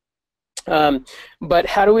 But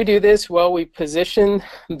how do we do this? Well, we position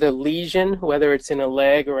the lesion, whether it's in a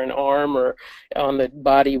leg or an arm or on the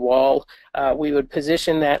body wall. We would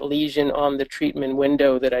position that lesion on the treatment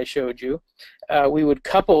window that I showed you. We would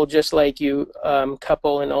couple, just like you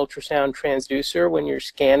couple an ultrasound transducer when you're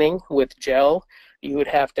scanning with gel, you would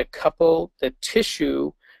have to couple the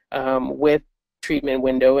tissue with treatment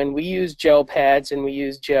window, and we use gel pads and we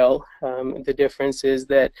use gel. The difference is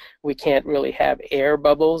that we can't really have air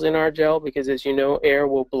bubbles in our gel because, as you know, air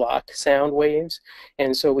will block sound waves,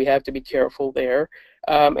 and so we have to be careful there.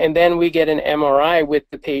 And then we get an MRI with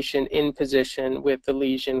the patient in position with the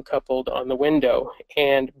lesion coupled on the window,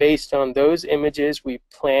 and based on those images we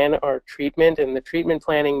plan our treatment. And the treatment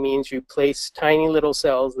planning means you place tiny little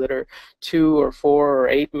cells that are 2 or 4 or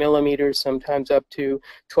 8 millimeters, sometimes up to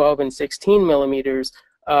 12 and 16 millimeters,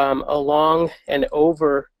 along and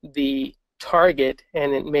over the target,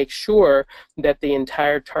 and it makes sure that the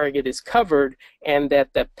entire target is covered and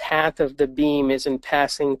that the path of the beam isn't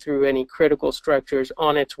passing through any critical structures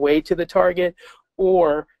on its way to the target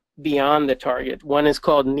or beyond the target. One is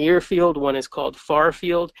called near field, one is called far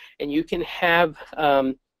field, and you can have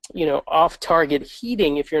you know, off-target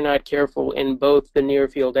heating if you're not careful in both the near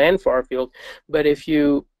field and far field. But if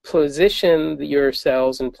you position your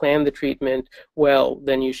cells and plan the treatment well,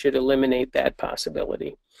 then you should eliminate that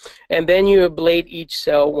possibility. And then you ablate each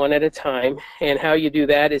cell one at a time, and how you do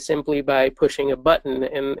that is simply by pushing a button,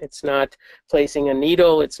 and it's not placing a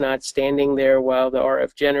needle, it's not standing there while the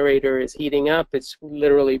RF generator is heating up, it's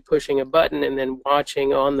literally pushing a button and then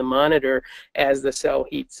watching on the monitor as the cell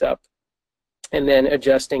heats up, and then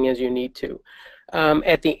adjusting as you need to.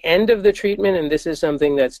 At the end of the treatment, and this is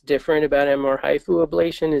something that's different about MR HIFU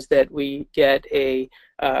ablation, is that we get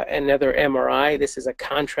another MRI. This is a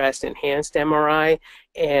contrast enhanced MRI,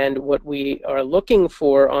 and what we are looking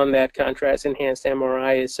for on that contrast enhanced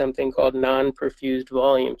MRI is something called non-perfused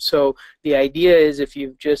volume. So the idea is if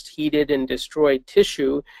you've just heated and destroyed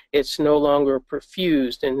tissue, it's no longer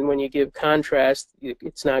perfused, and when you give contrast,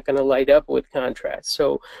 it's not going to light up with contrast.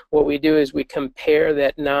 So what we do is we compare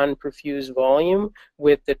that non-perfused volume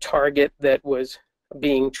with the target that was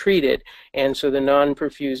being treated, and so the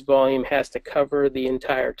non-perfused volume has to cover the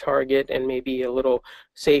entire target and maybe a little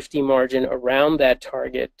safety margin around that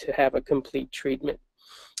target to have a complete treatment.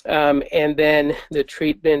 And then the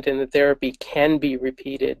treatment and the therapy can be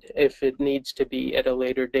repeated if it needs to be at a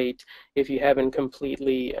later date if you haven't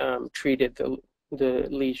completely treated the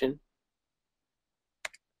lesion.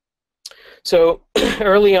 So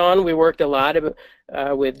early on, we worked a lot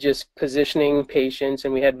with just positioning patients,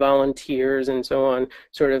 and we had volunteers and so on,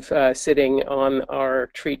 sort of sitting on our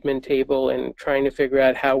treatment table and trying to figure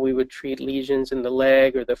out how we would treat lesions in the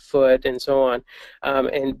leg or the foot and so on.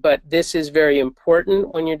 But this is very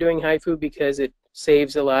important when you're doing HIFU because it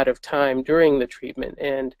saves a lot of time during the treatment.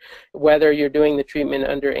 And whether you're doing the treatment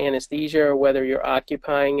under anesthesia or whether you're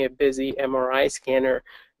occupying a busy MRI scanner,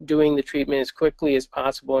 doing the treatment as quickly as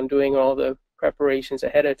possible and doing all the preparations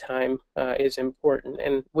ahead of time is important,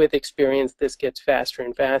 and with experience this gets faster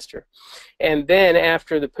and faster. And then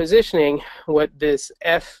after the positioning, what this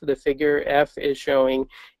F, the figure F, is showing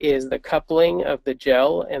is the coupling of the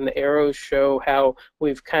gel, and the arrows show how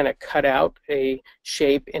we've kind of cut out a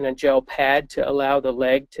shape in a gel pad to allow the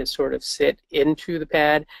leg to sort of sit into the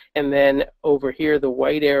pad, and then over here the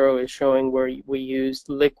white arrow is showing where we used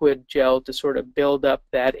liquid gel to sort of build up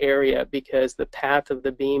that area because the path of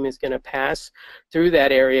the beam is going to pass through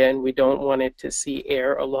that area and we don't want it to see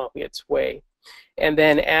air along its way. And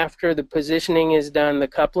then after the positioning is done, the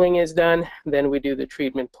coupling is done, then we do the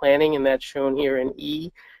treatment planning, and that's shown here in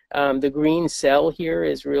E. The green cell here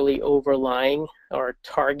is really overlying our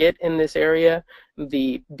target in this area.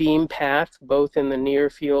 The beam path, both in the near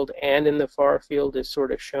field and in the far field, is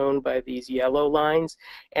sort of shown by these yellow lines.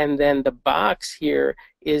 And then the box here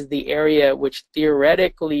is the area which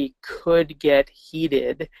theoretically could get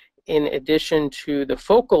heated in addition to the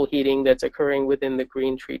focal heating that's occurring within the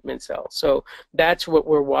green treatment cell. So that's what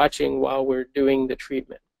we're watching while we're doing the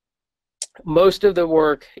treatment. Most of the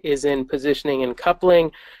work is in positioning and coupling,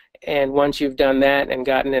 and once you've done that and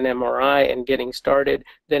gotten an MRI and getting started,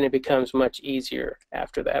 then it becomes much easier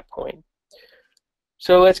after that point.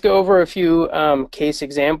 So let's go over a few case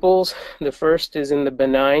examples. The first is in the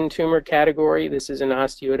benign tumor category. This is an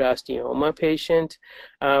osteoid osteoma patient.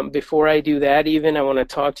 Before I do that even, I want to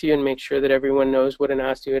talk to you and make sure that everyone knows what an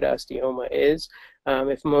osteoid osteoma is.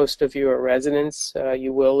 If most of you are residents,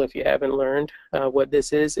 you will if you haven't learned what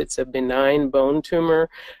this is. It's a benign bone tumor.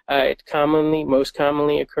 It most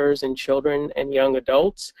commonly occurs in children and young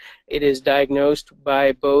adults. It is diagnosed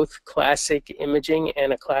by both classic imaging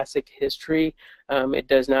and a classic history. It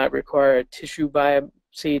does not require a tissue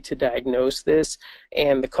biopsy to diagnose this.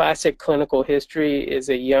 And the classic clinical history is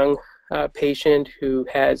a young patient who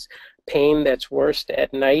has pain that's worst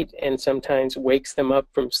at night and sometimes wakes them up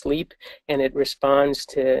from sleep, and it responds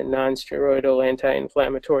to non-steroidal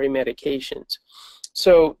anti-inflammatory medications.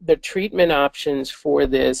 So the treatment options for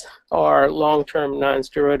this are long-term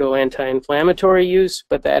non-steroidal anti-inflammatory use,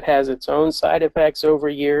 but that has its own side effects over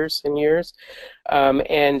years and years.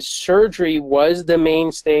 And surgery was the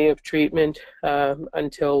mainstay of treatment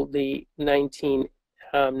until the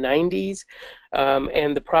 1990s.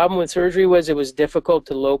 And the problem with surgery was it was difficult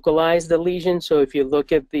to localize the lesion. So if you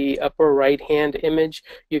look at the upper right-hand image,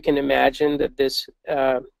 you can imagine that this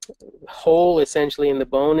hole essentially in the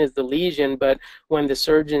bone is the lesion, but when the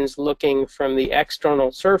surgeon's looking from the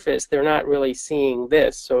external surface, they're not really seeing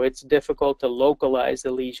this. So it's difficult to localize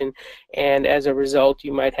the lesion, and as a result,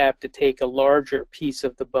 you might have to take a larger piece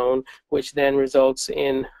of the bone, which then results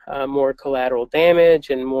in more collateral damage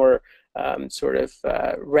and more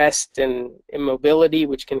rest and immobility,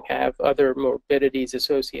 which can have other morbidities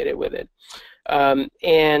associated with it.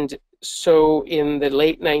 And so in the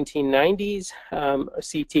late 1990s,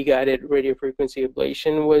 CT-guided radiofrequency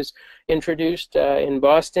ablation was introduced in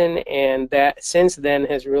Boston, and that since then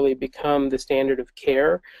has really become the standard of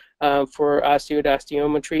care for osteoid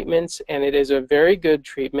osteoma treatments, and it is a very good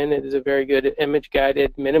treatment. It is a very good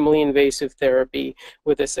image-guided, minimally invasive therapy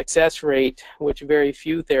with a success rate which very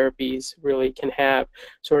few therapies really can have,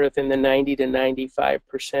 sort of in the 90 to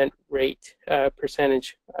 95%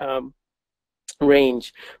 percentage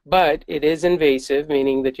range. But it is invasive,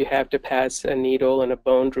 meaning that you have to pass a needle and a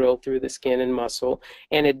bone drill through the skin and muscle,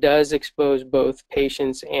 and it does expose both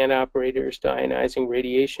patients and operators to ionizing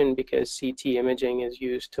radiation because CT imaging is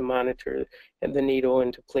used to monitor the needle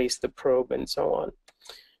and to place the probe and so on.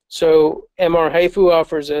 So MR HIFU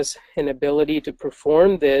offers us an ability to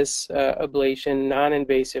perform this ablation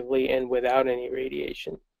non-invasively and without any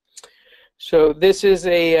radiation. So this is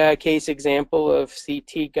a case example of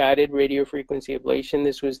CT-guided radiofrequency ablation.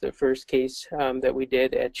 This was the first case that we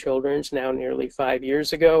did at Children's now nearly 5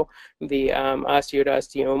 years ago. The osteoid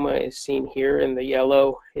osteoma is seen here in the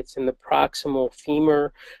yellow. It's in the proximal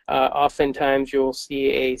femur. Oftentimes you'll see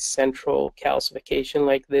a central calcification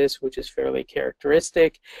like this, which is fairly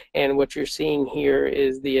characteristic. And what you're seeing here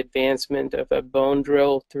is the advancement of a bone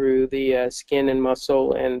drill through the skin and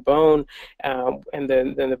muscle and bone. And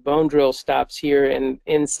then the bone drill stops here, and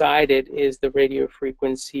inside it is the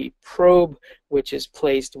radiofrequency probe, which is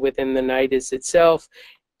placed within the nidus itself.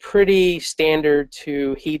 Pretty standard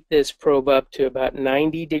to heat this probe up to about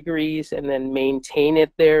 90 degrees and then maintain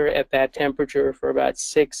it there at that temperature for about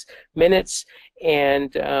 6 minutes.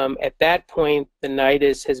 And at that point, the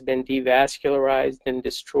nidus has been devascularized and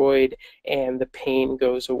destroyed, and the pain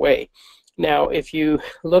goes away. Now, if you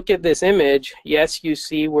look at this image, yes, you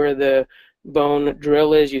see where the bone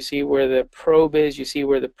drill is, you see where the probe is, you see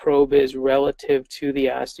where the probe is relative to the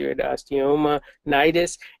osteoid osteoma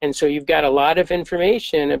nidus, and so you've got a lot of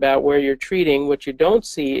information about where you're treating. What you don't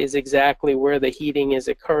see is exactly where the heating is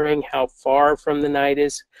occurring, how far from the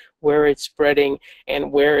nidus, where it's spreading,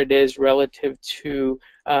 and where it is relative to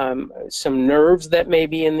some nerves that may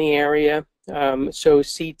be in the area. So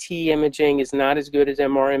CT imaging is not as good as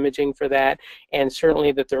MR imaging for that, and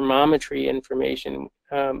certainly the thermometry information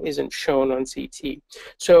isn't shown on CT.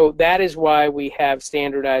 So that is why we have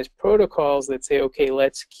standardized protocols that say, okay,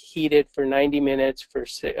 let's heat it for 90 minutes for,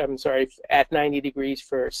 at 90 degrees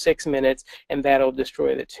for 6 minutes, and that'll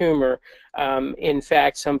destroy the tumor. In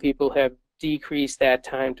fact, some people have decrease that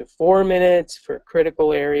time to 4 minutes for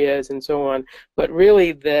critical areas and so on. But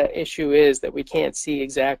really the issue is that we can't see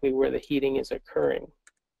exactly where the heating is occurring.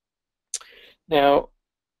 Now,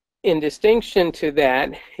 in distinction to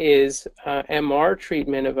that is MR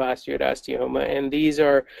treatment of osteoid osteoma, and these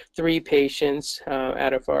are 3 patients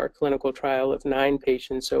out of our clinical trial of 9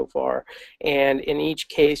 patients so far. And in each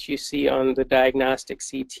case, you see on the diagnostic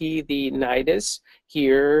CT the nidus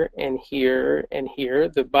here and here and here.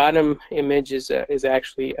 The bottom image is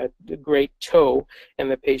actually a great toe, and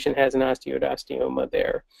the patient has an osteoid osteoma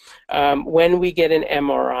there. When we get an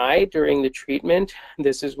MRI during the treatment,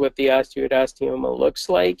 this is what the osteoid osteoma looks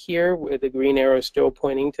like here, with the green arrow still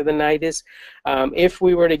pointing to the nidus. If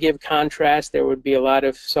we were to give contrast, there would be a lot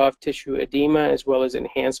of soft tissue edema as well as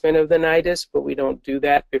enhancement of the nidus, but we don't do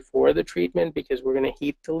that before the treatment because we're going to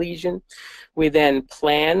heat the lesion. We then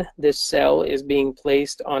plan this cell is being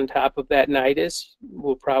placed on top of that nidus.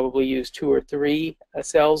 We'll probably use 2 or 3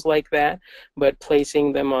 cells like that, but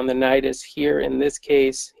placing them on the nidus here in this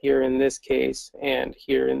case, here in this case, and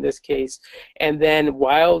here in this case. And then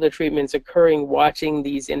while the treatment's occurring, watching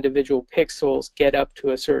these individual pixels get up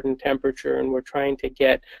to a certain temperature, and we're trying to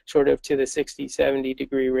get sort of to the 60-70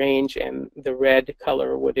 degree range, and the red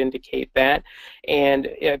color would indicate that. And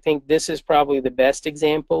I think this is probably the best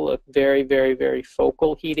example of very, very, very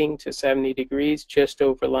focal heating to 70 degrees, just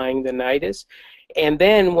overlying the nidus. And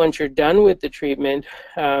then once you're done with the treatment,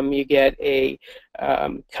 you get a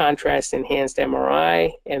contrast enhanced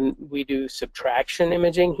MRI, and we do subtraction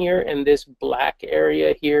imaging here, and this black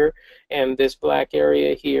area here, and this black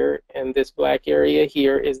area here, and this black area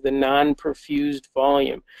here is the non-perfused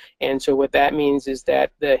volume. And so what that means is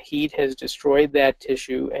that the heat has destroyed that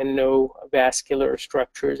tissue and no vascular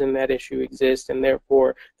structures in that tissue exist, and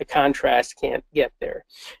therefore the contrast can't get there.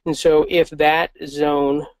 And so if that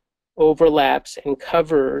zone overlaps and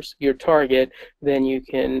covers your target, then you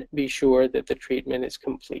can be sure that the treatment is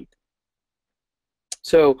complete.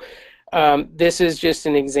 So this is just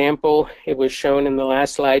an example. It was shown in the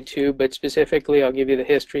last slide too, but specifically I'll give you the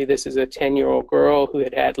history. This is a 10-year-old girl who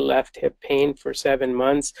had had left hip pain for 7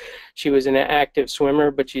 months. She was an active swimmer,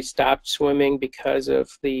 but she stopped swimming because of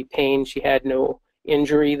the pain. She had no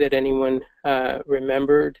injury that anyone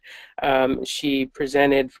remembered. She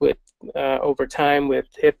presented with over time with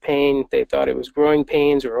hip pain. They thought it was growing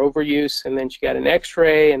pains or overuse, and then she got an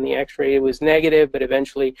x-ray, and the x-ray was negative, but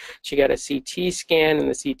eventually she got a CT scan, and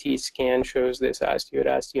the CT scan shows this osteoid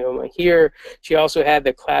osteoma here. She also had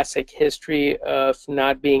the classic history of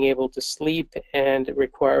not being able to sleep and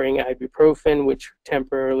requiring ibuprofen, which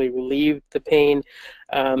temporarily relieved the pain.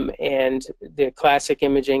 And the classic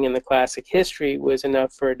imaging and the classic history was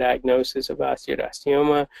enough for a diagnosis of osteoid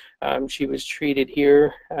osteoma. She was treated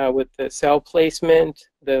here with the cell placement,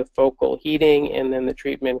 the focal heating, and then the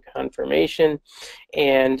treatment confirmation,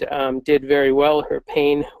 and did very well. Her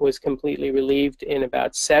pain was completely relieved in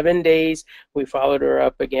about 7 days. We followed her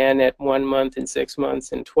up again at 1 month and 6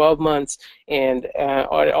 months and 12 months, and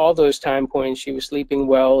at all those time points she was sleeping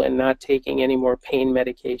well and not taking any more pain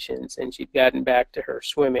medications, and she'd gotten back to her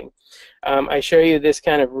swimming. I show you this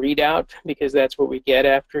kind of readout because that's what we get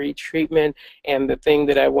after each treatment, and the thing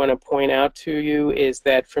that I want to point out to you is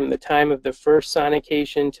that from the time of the first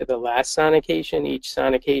sonication to the last sonication, each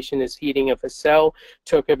sonication is heating of a cell,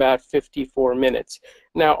 took about 54 minutes.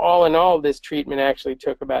 Now, all in all, this treatment actually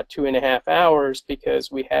took about 2.5 hours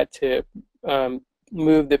because we had to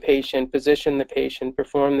move the patient, position the patient,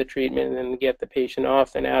 perform the treatment, and then get the patient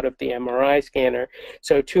off and out of the MRI scanner.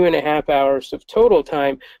 So 2.5 hours of total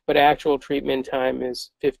time, but actual treatment time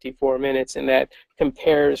is 54 minutes, and that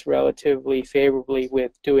compares relatively favorably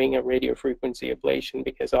with doing a radiofrequency ablation,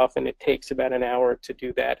 because often it takes about an hour to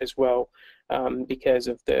do that as well, because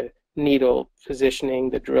of the needle positioning,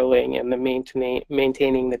 the drilling, and the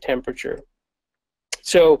maintaining the temperature.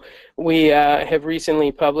 So we have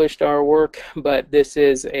recently published our work, but this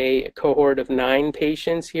is a cohort of 9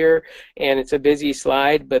 patients here, and it's a busy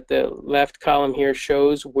slide, but the left column here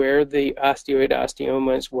shows where the osteoid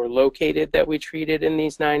osteomas were located that we treated in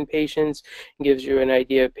these 9 patients. It gives you an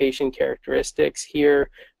idea of patient characteristics here,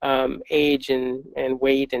 age and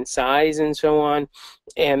weight and size and so on.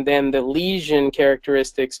 And then the lesion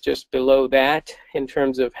characteristics just below that in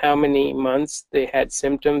terms of how many months they had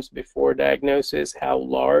symptoms before diagnosis, how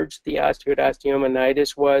large the osteoid osteoma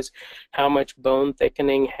nidus was, how much bone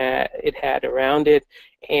thickening it had around it.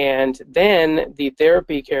 And then the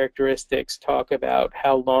therapy characteristics talk about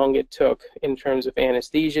how long it took in terms of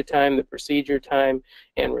anesthesia time, the procedure time,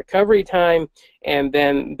 and recovery time. And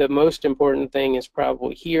then the most important thing is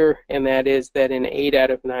probably here, and that is that in 8 out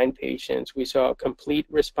of 9 patients, we saw a complete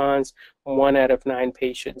response. 1 out of 9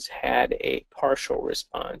 patients had a partial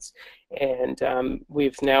response. And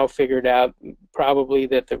we've now figured out probably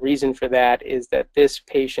that the reason for that is that this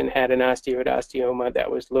patient had an osteoid osteoma that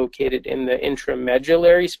was located in the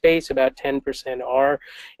intramedullary space, about 10% R,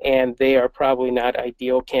 and they are probably not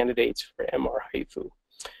ideal candidates for MR HIFU.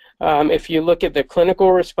 If you look at the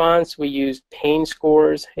clinical response, we used pain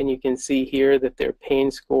scores, and you can see here that their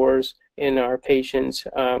pain scores in our patients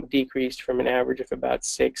decreased from an average of about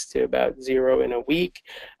 6 to about 0 in a week.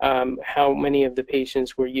 How many of the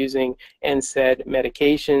patients were using NSAID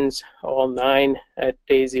medications? All 9 at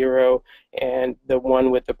day 0, and the 1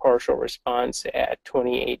 with the partial response at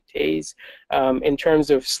 28 days. In terms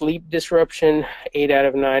of sleep disruption, 8 out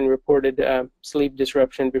of 9 reported sleep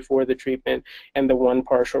disruption before the treatment, and the 1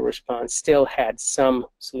 partial response still had some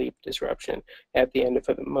sleep disruption at the end of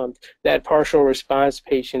the month. That partial response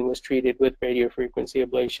patient was treated with radiofrequency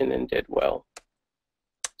ablation and did well.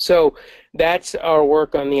 So that's our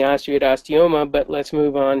work on the osteoid osteoma, but let's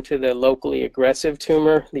move on to the locally aggressive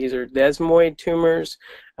tumor. These are desmoid tumors.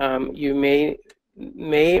 You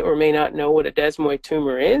may or may not know what a desmoid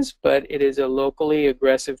tumor is, but it is a locally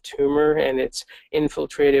aggressive tumor, and it's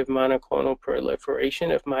infiltrative monoclonal proliferation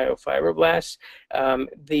of myofibroblasts.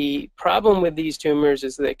 The problem with these tumors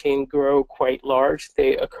is they can grow quite large.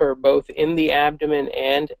 They occur both in the abdomen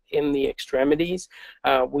and in the extremities.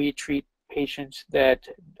 We treat patients that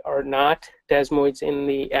are not desmoids in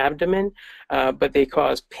the abdomen, but they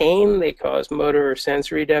cause pain, they cause motor or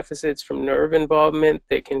sensory deficits from nerve involvement,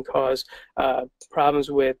 they can cause problems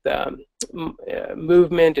with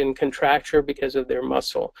movement and contracture because of their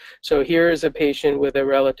muscle. So here is a patient with a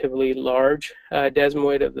relatively large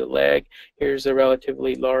desmoid of the leg. Here's a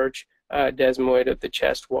relatively large desmoid of the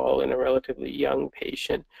chest wall in a relatively young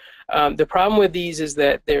patient. The problem with these is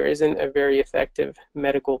that there isn't a very effective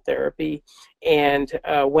medical therapy, and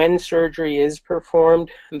when surgery is performed,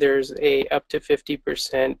 there's a up to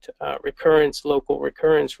 50% local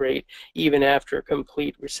recurrence rate even after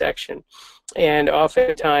complete resection. And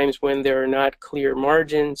oftentimes when there are not clear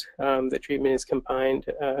margins, the treatment is combined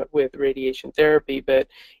with radiation therapy, but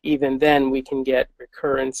even then we can get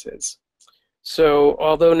recurrences. So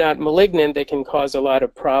although not malignant, they can cause a lot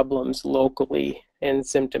of problems locally and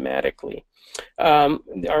symptomatically.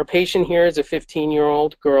 Our patient here is a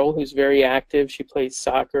 15-year-old girl who's very active. She plays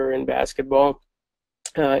soccer and basketball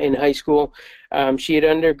in high school. She had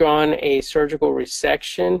undergone a surgical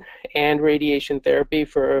resection and radiation therapy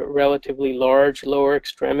for a relatively large lower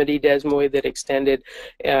extremity desmoid that extended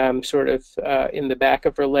sort of in the back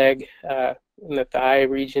of her leg, in the thigh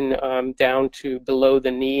region, down to below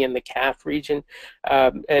the knee and the calf region.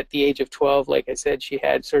 At the age of 12, like I said, she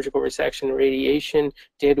had surgical resection and radiation,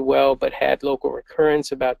 did well, but had local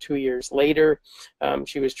recurrence about 2 years later.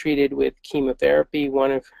 She was treated with chemotherapy,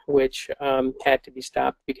 one of which had to be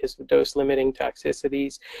stopped because of dose-limiting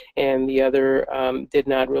toxicities, and the other did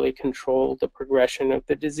not really control the progression of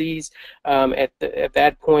the disease. At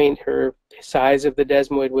that point, her size of the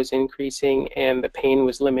desmoid was increasing, and the pain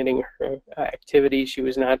was limiting her activity. She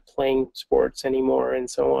was not playing sports anymore, and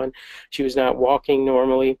so on. She was not walking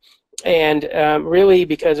normally. And really,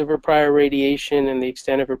 because of her prior radiation and the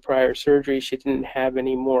extent of her prior surgery, she didn't have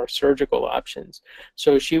any more surgical options.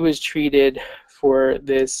 So she was treated for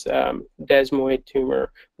this desmoid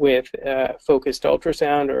tumor with focused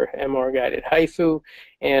ultrasound or MR-guided HIFU.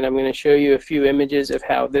 And I'm going to show you a few images of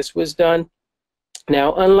how this was done.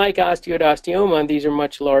 Now, unlike osteoid osteoma, these are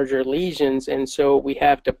much larger lesions, and so we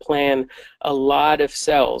have to plan a lot of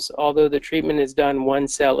cells. Although the treatment is done 1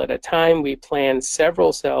 cell at a time, we plan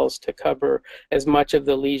several cells to cover as much of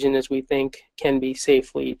the lesion as we think can be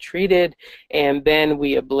safely treated, and then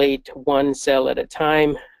we ablate 1 cell at a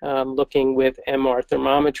time, looking with MR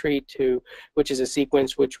thermometry, which is a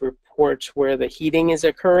sequence which reports where the heating is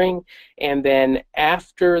occurring. And then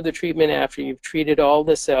after the treatment, after you've treated all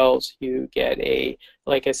the cells, you get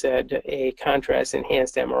like I said, a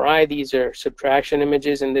contrast-enhanced MRI. These are subtraction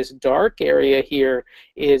images, and this dark area here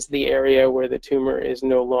is the area where the tumor is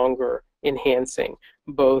no longer enhancing,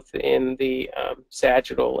 both in the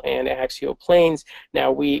sagittal and axial planes.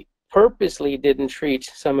 Now, we purposely didn't treat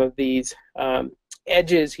some of these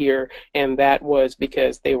edges here, and that was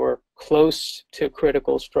because they were close to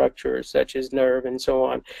critical structures such as nerve and so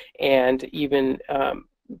on, and even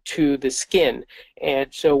to the skin. And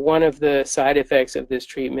so one of the side effects of this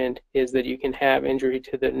treatment is that you can have injury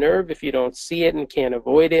to the nerve if you don't see it and can't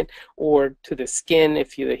avoid it, or to the skin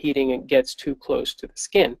if the heating gets too close to the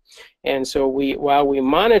skin. And so while we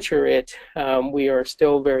monitor it, we are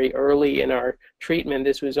still very early in our treatment,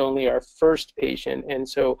 this was only our first patient, and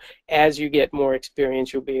so as you get more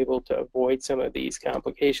experience, you'll be able to avoid some of these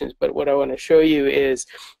complications. But what I want to show you is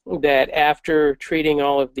that after treating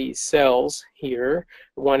all of these cells here,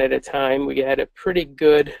 one at a time, we had a pretty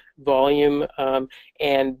good volume,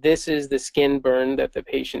 and this is the skin burn that the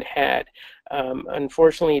patient had.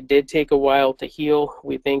 Unfortunately, it did take a while to heal.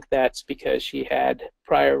 We think that's because she had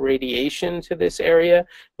prior radiation to this area,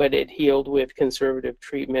 but it healed with conservative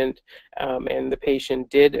treatment, and the patient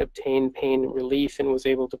did obtain pain relief and was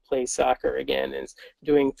able to play soccer again and is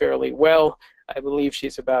doing fairly well. I believe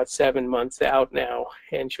she's about 7 months out now,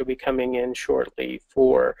 and she'll be coming in shortly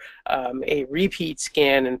for a repeat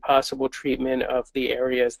scan and possible treatment of the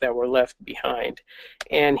areas that were left behind.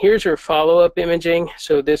 And here's her follow-up imaging.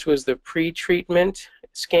 So this was the pre-treatment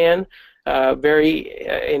scan. Very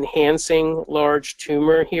enhancing large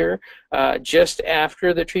tumor here. Just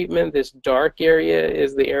after the treatment, this dark area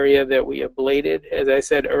is the area that we ablated. As I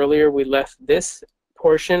said earlier, we left this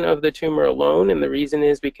portion of the tumor alone, and the reason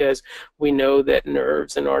is because we know that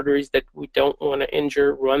nerves and arteries that we don't want to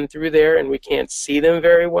injure run through there, and we can't see them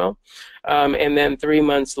very well. And then 3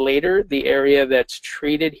 months later, the area that's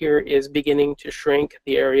treated here is beginning to shrink.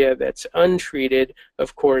 The area that's untreated,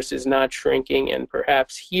 of course, is not shrinking, and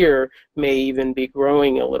perhaps here may even be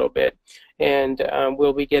growing a little bit. And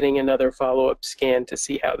we'll be getting another follow-up scan to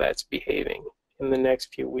see how that's behaving in the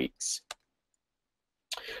next few weeks.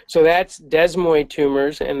 So that's desmoid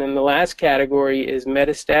tumors, and then the last category is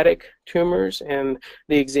metastatic tumors, and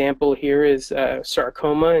the example here is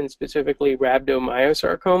sarcoma, and specifically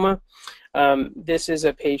rhabdomyosarcoma. This is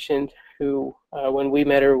a patient who, when we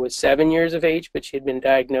met her, was 7 years of age, but she had been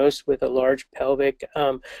diagnosed with a large pelvic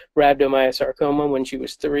rhabdomyosarcoma when she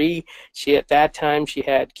was 3. At that time, she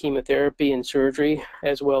had chemotherapy and surgery,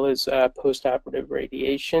 as well as postoperative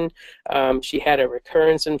radiation. She had a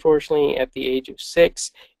recurrence, unfortunately, at the age of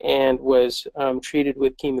 6, and was treated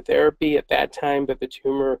with chemotherapy at that time, but the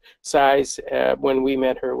tumor size, when we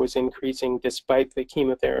met her, was increasing despite the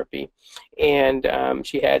chemotherapy. And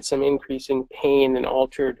she had some increasing pain and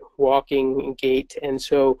altered walking gait, and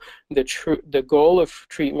so the goal of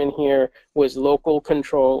treatment here was local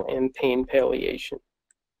control and pain palliation.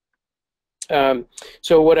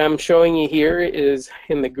 So what I'm showing you here is,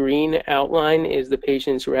 in the green outline, is the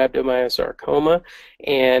patient's rhabdomyosarcoma,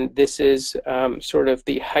 and this is sort of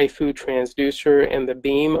the HIFU transducer and the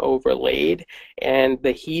beam overlaid, and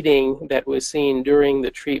the heating that was seen during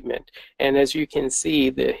the treatment. And as you can see,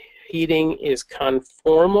 the heating is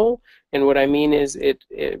conformal, and what I mean is it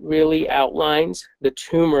really outlines the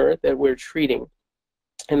tumor that we're treating.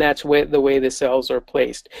 And that's the way the cells are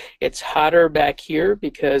placed. It's hotter back here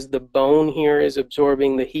because the bone here is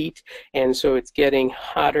absorbing the heat, and so it's getting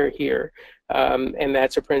hotter here. And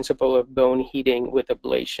that's a principle of bone heating with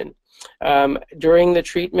ablation. During the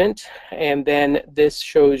treatment, and then this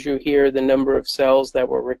shows you here the number of cells that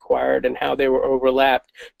were required and how they were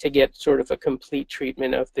overlapped to get sort of a complete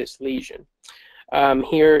treatment of this lesion.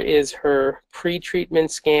 Here is her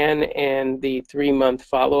pre-treatment scan and the 3-month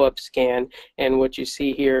follow-up scan, and what you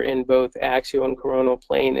see here in both axial and coronal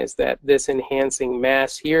plane is that this enhancing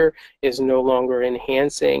mass here is no longer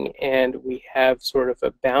enhancing, and we have sort of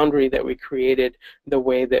a boundary that we created the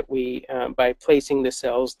way that we, by placing the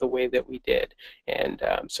cells the way that we did. And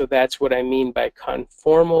so that's what I mean by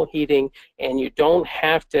conformal heating, and you don't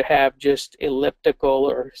have to have just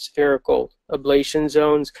elliptical or spherical ablation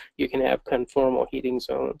zones. You can have conformal heating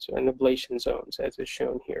zones and ablation zones, as is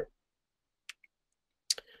shown here.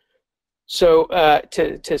 So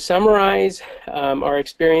to summarize, our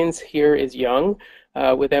experience here is young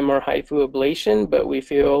with MR HIFU ablation, but we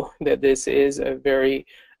feel that this is a very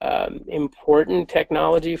important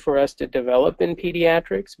technology for us to develop in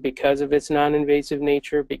pediatrics because of its non-invasive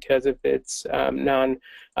nature, because of its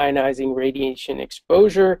non-ionizing radiation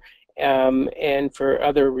exposure, and for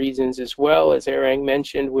other reasons as well. As Aerang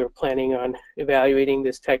mentioned, we're planning on evaluating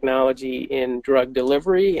this technology in drug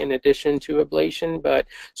delivery in addition to ablation, but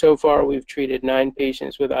so far we've treated 9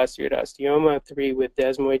 patients with osteoid-osteoma, 3 with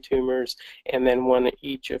desmoid tumors, and then 1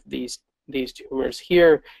 each of these tumors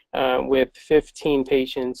here, with 15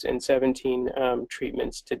 patients and 17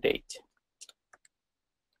 treatments to date.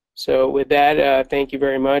 So with that, thank you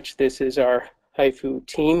very much. This is our HIFU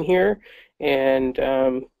team here, and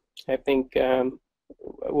I think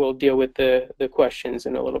we'll deal with the questions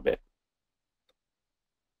in a little bit.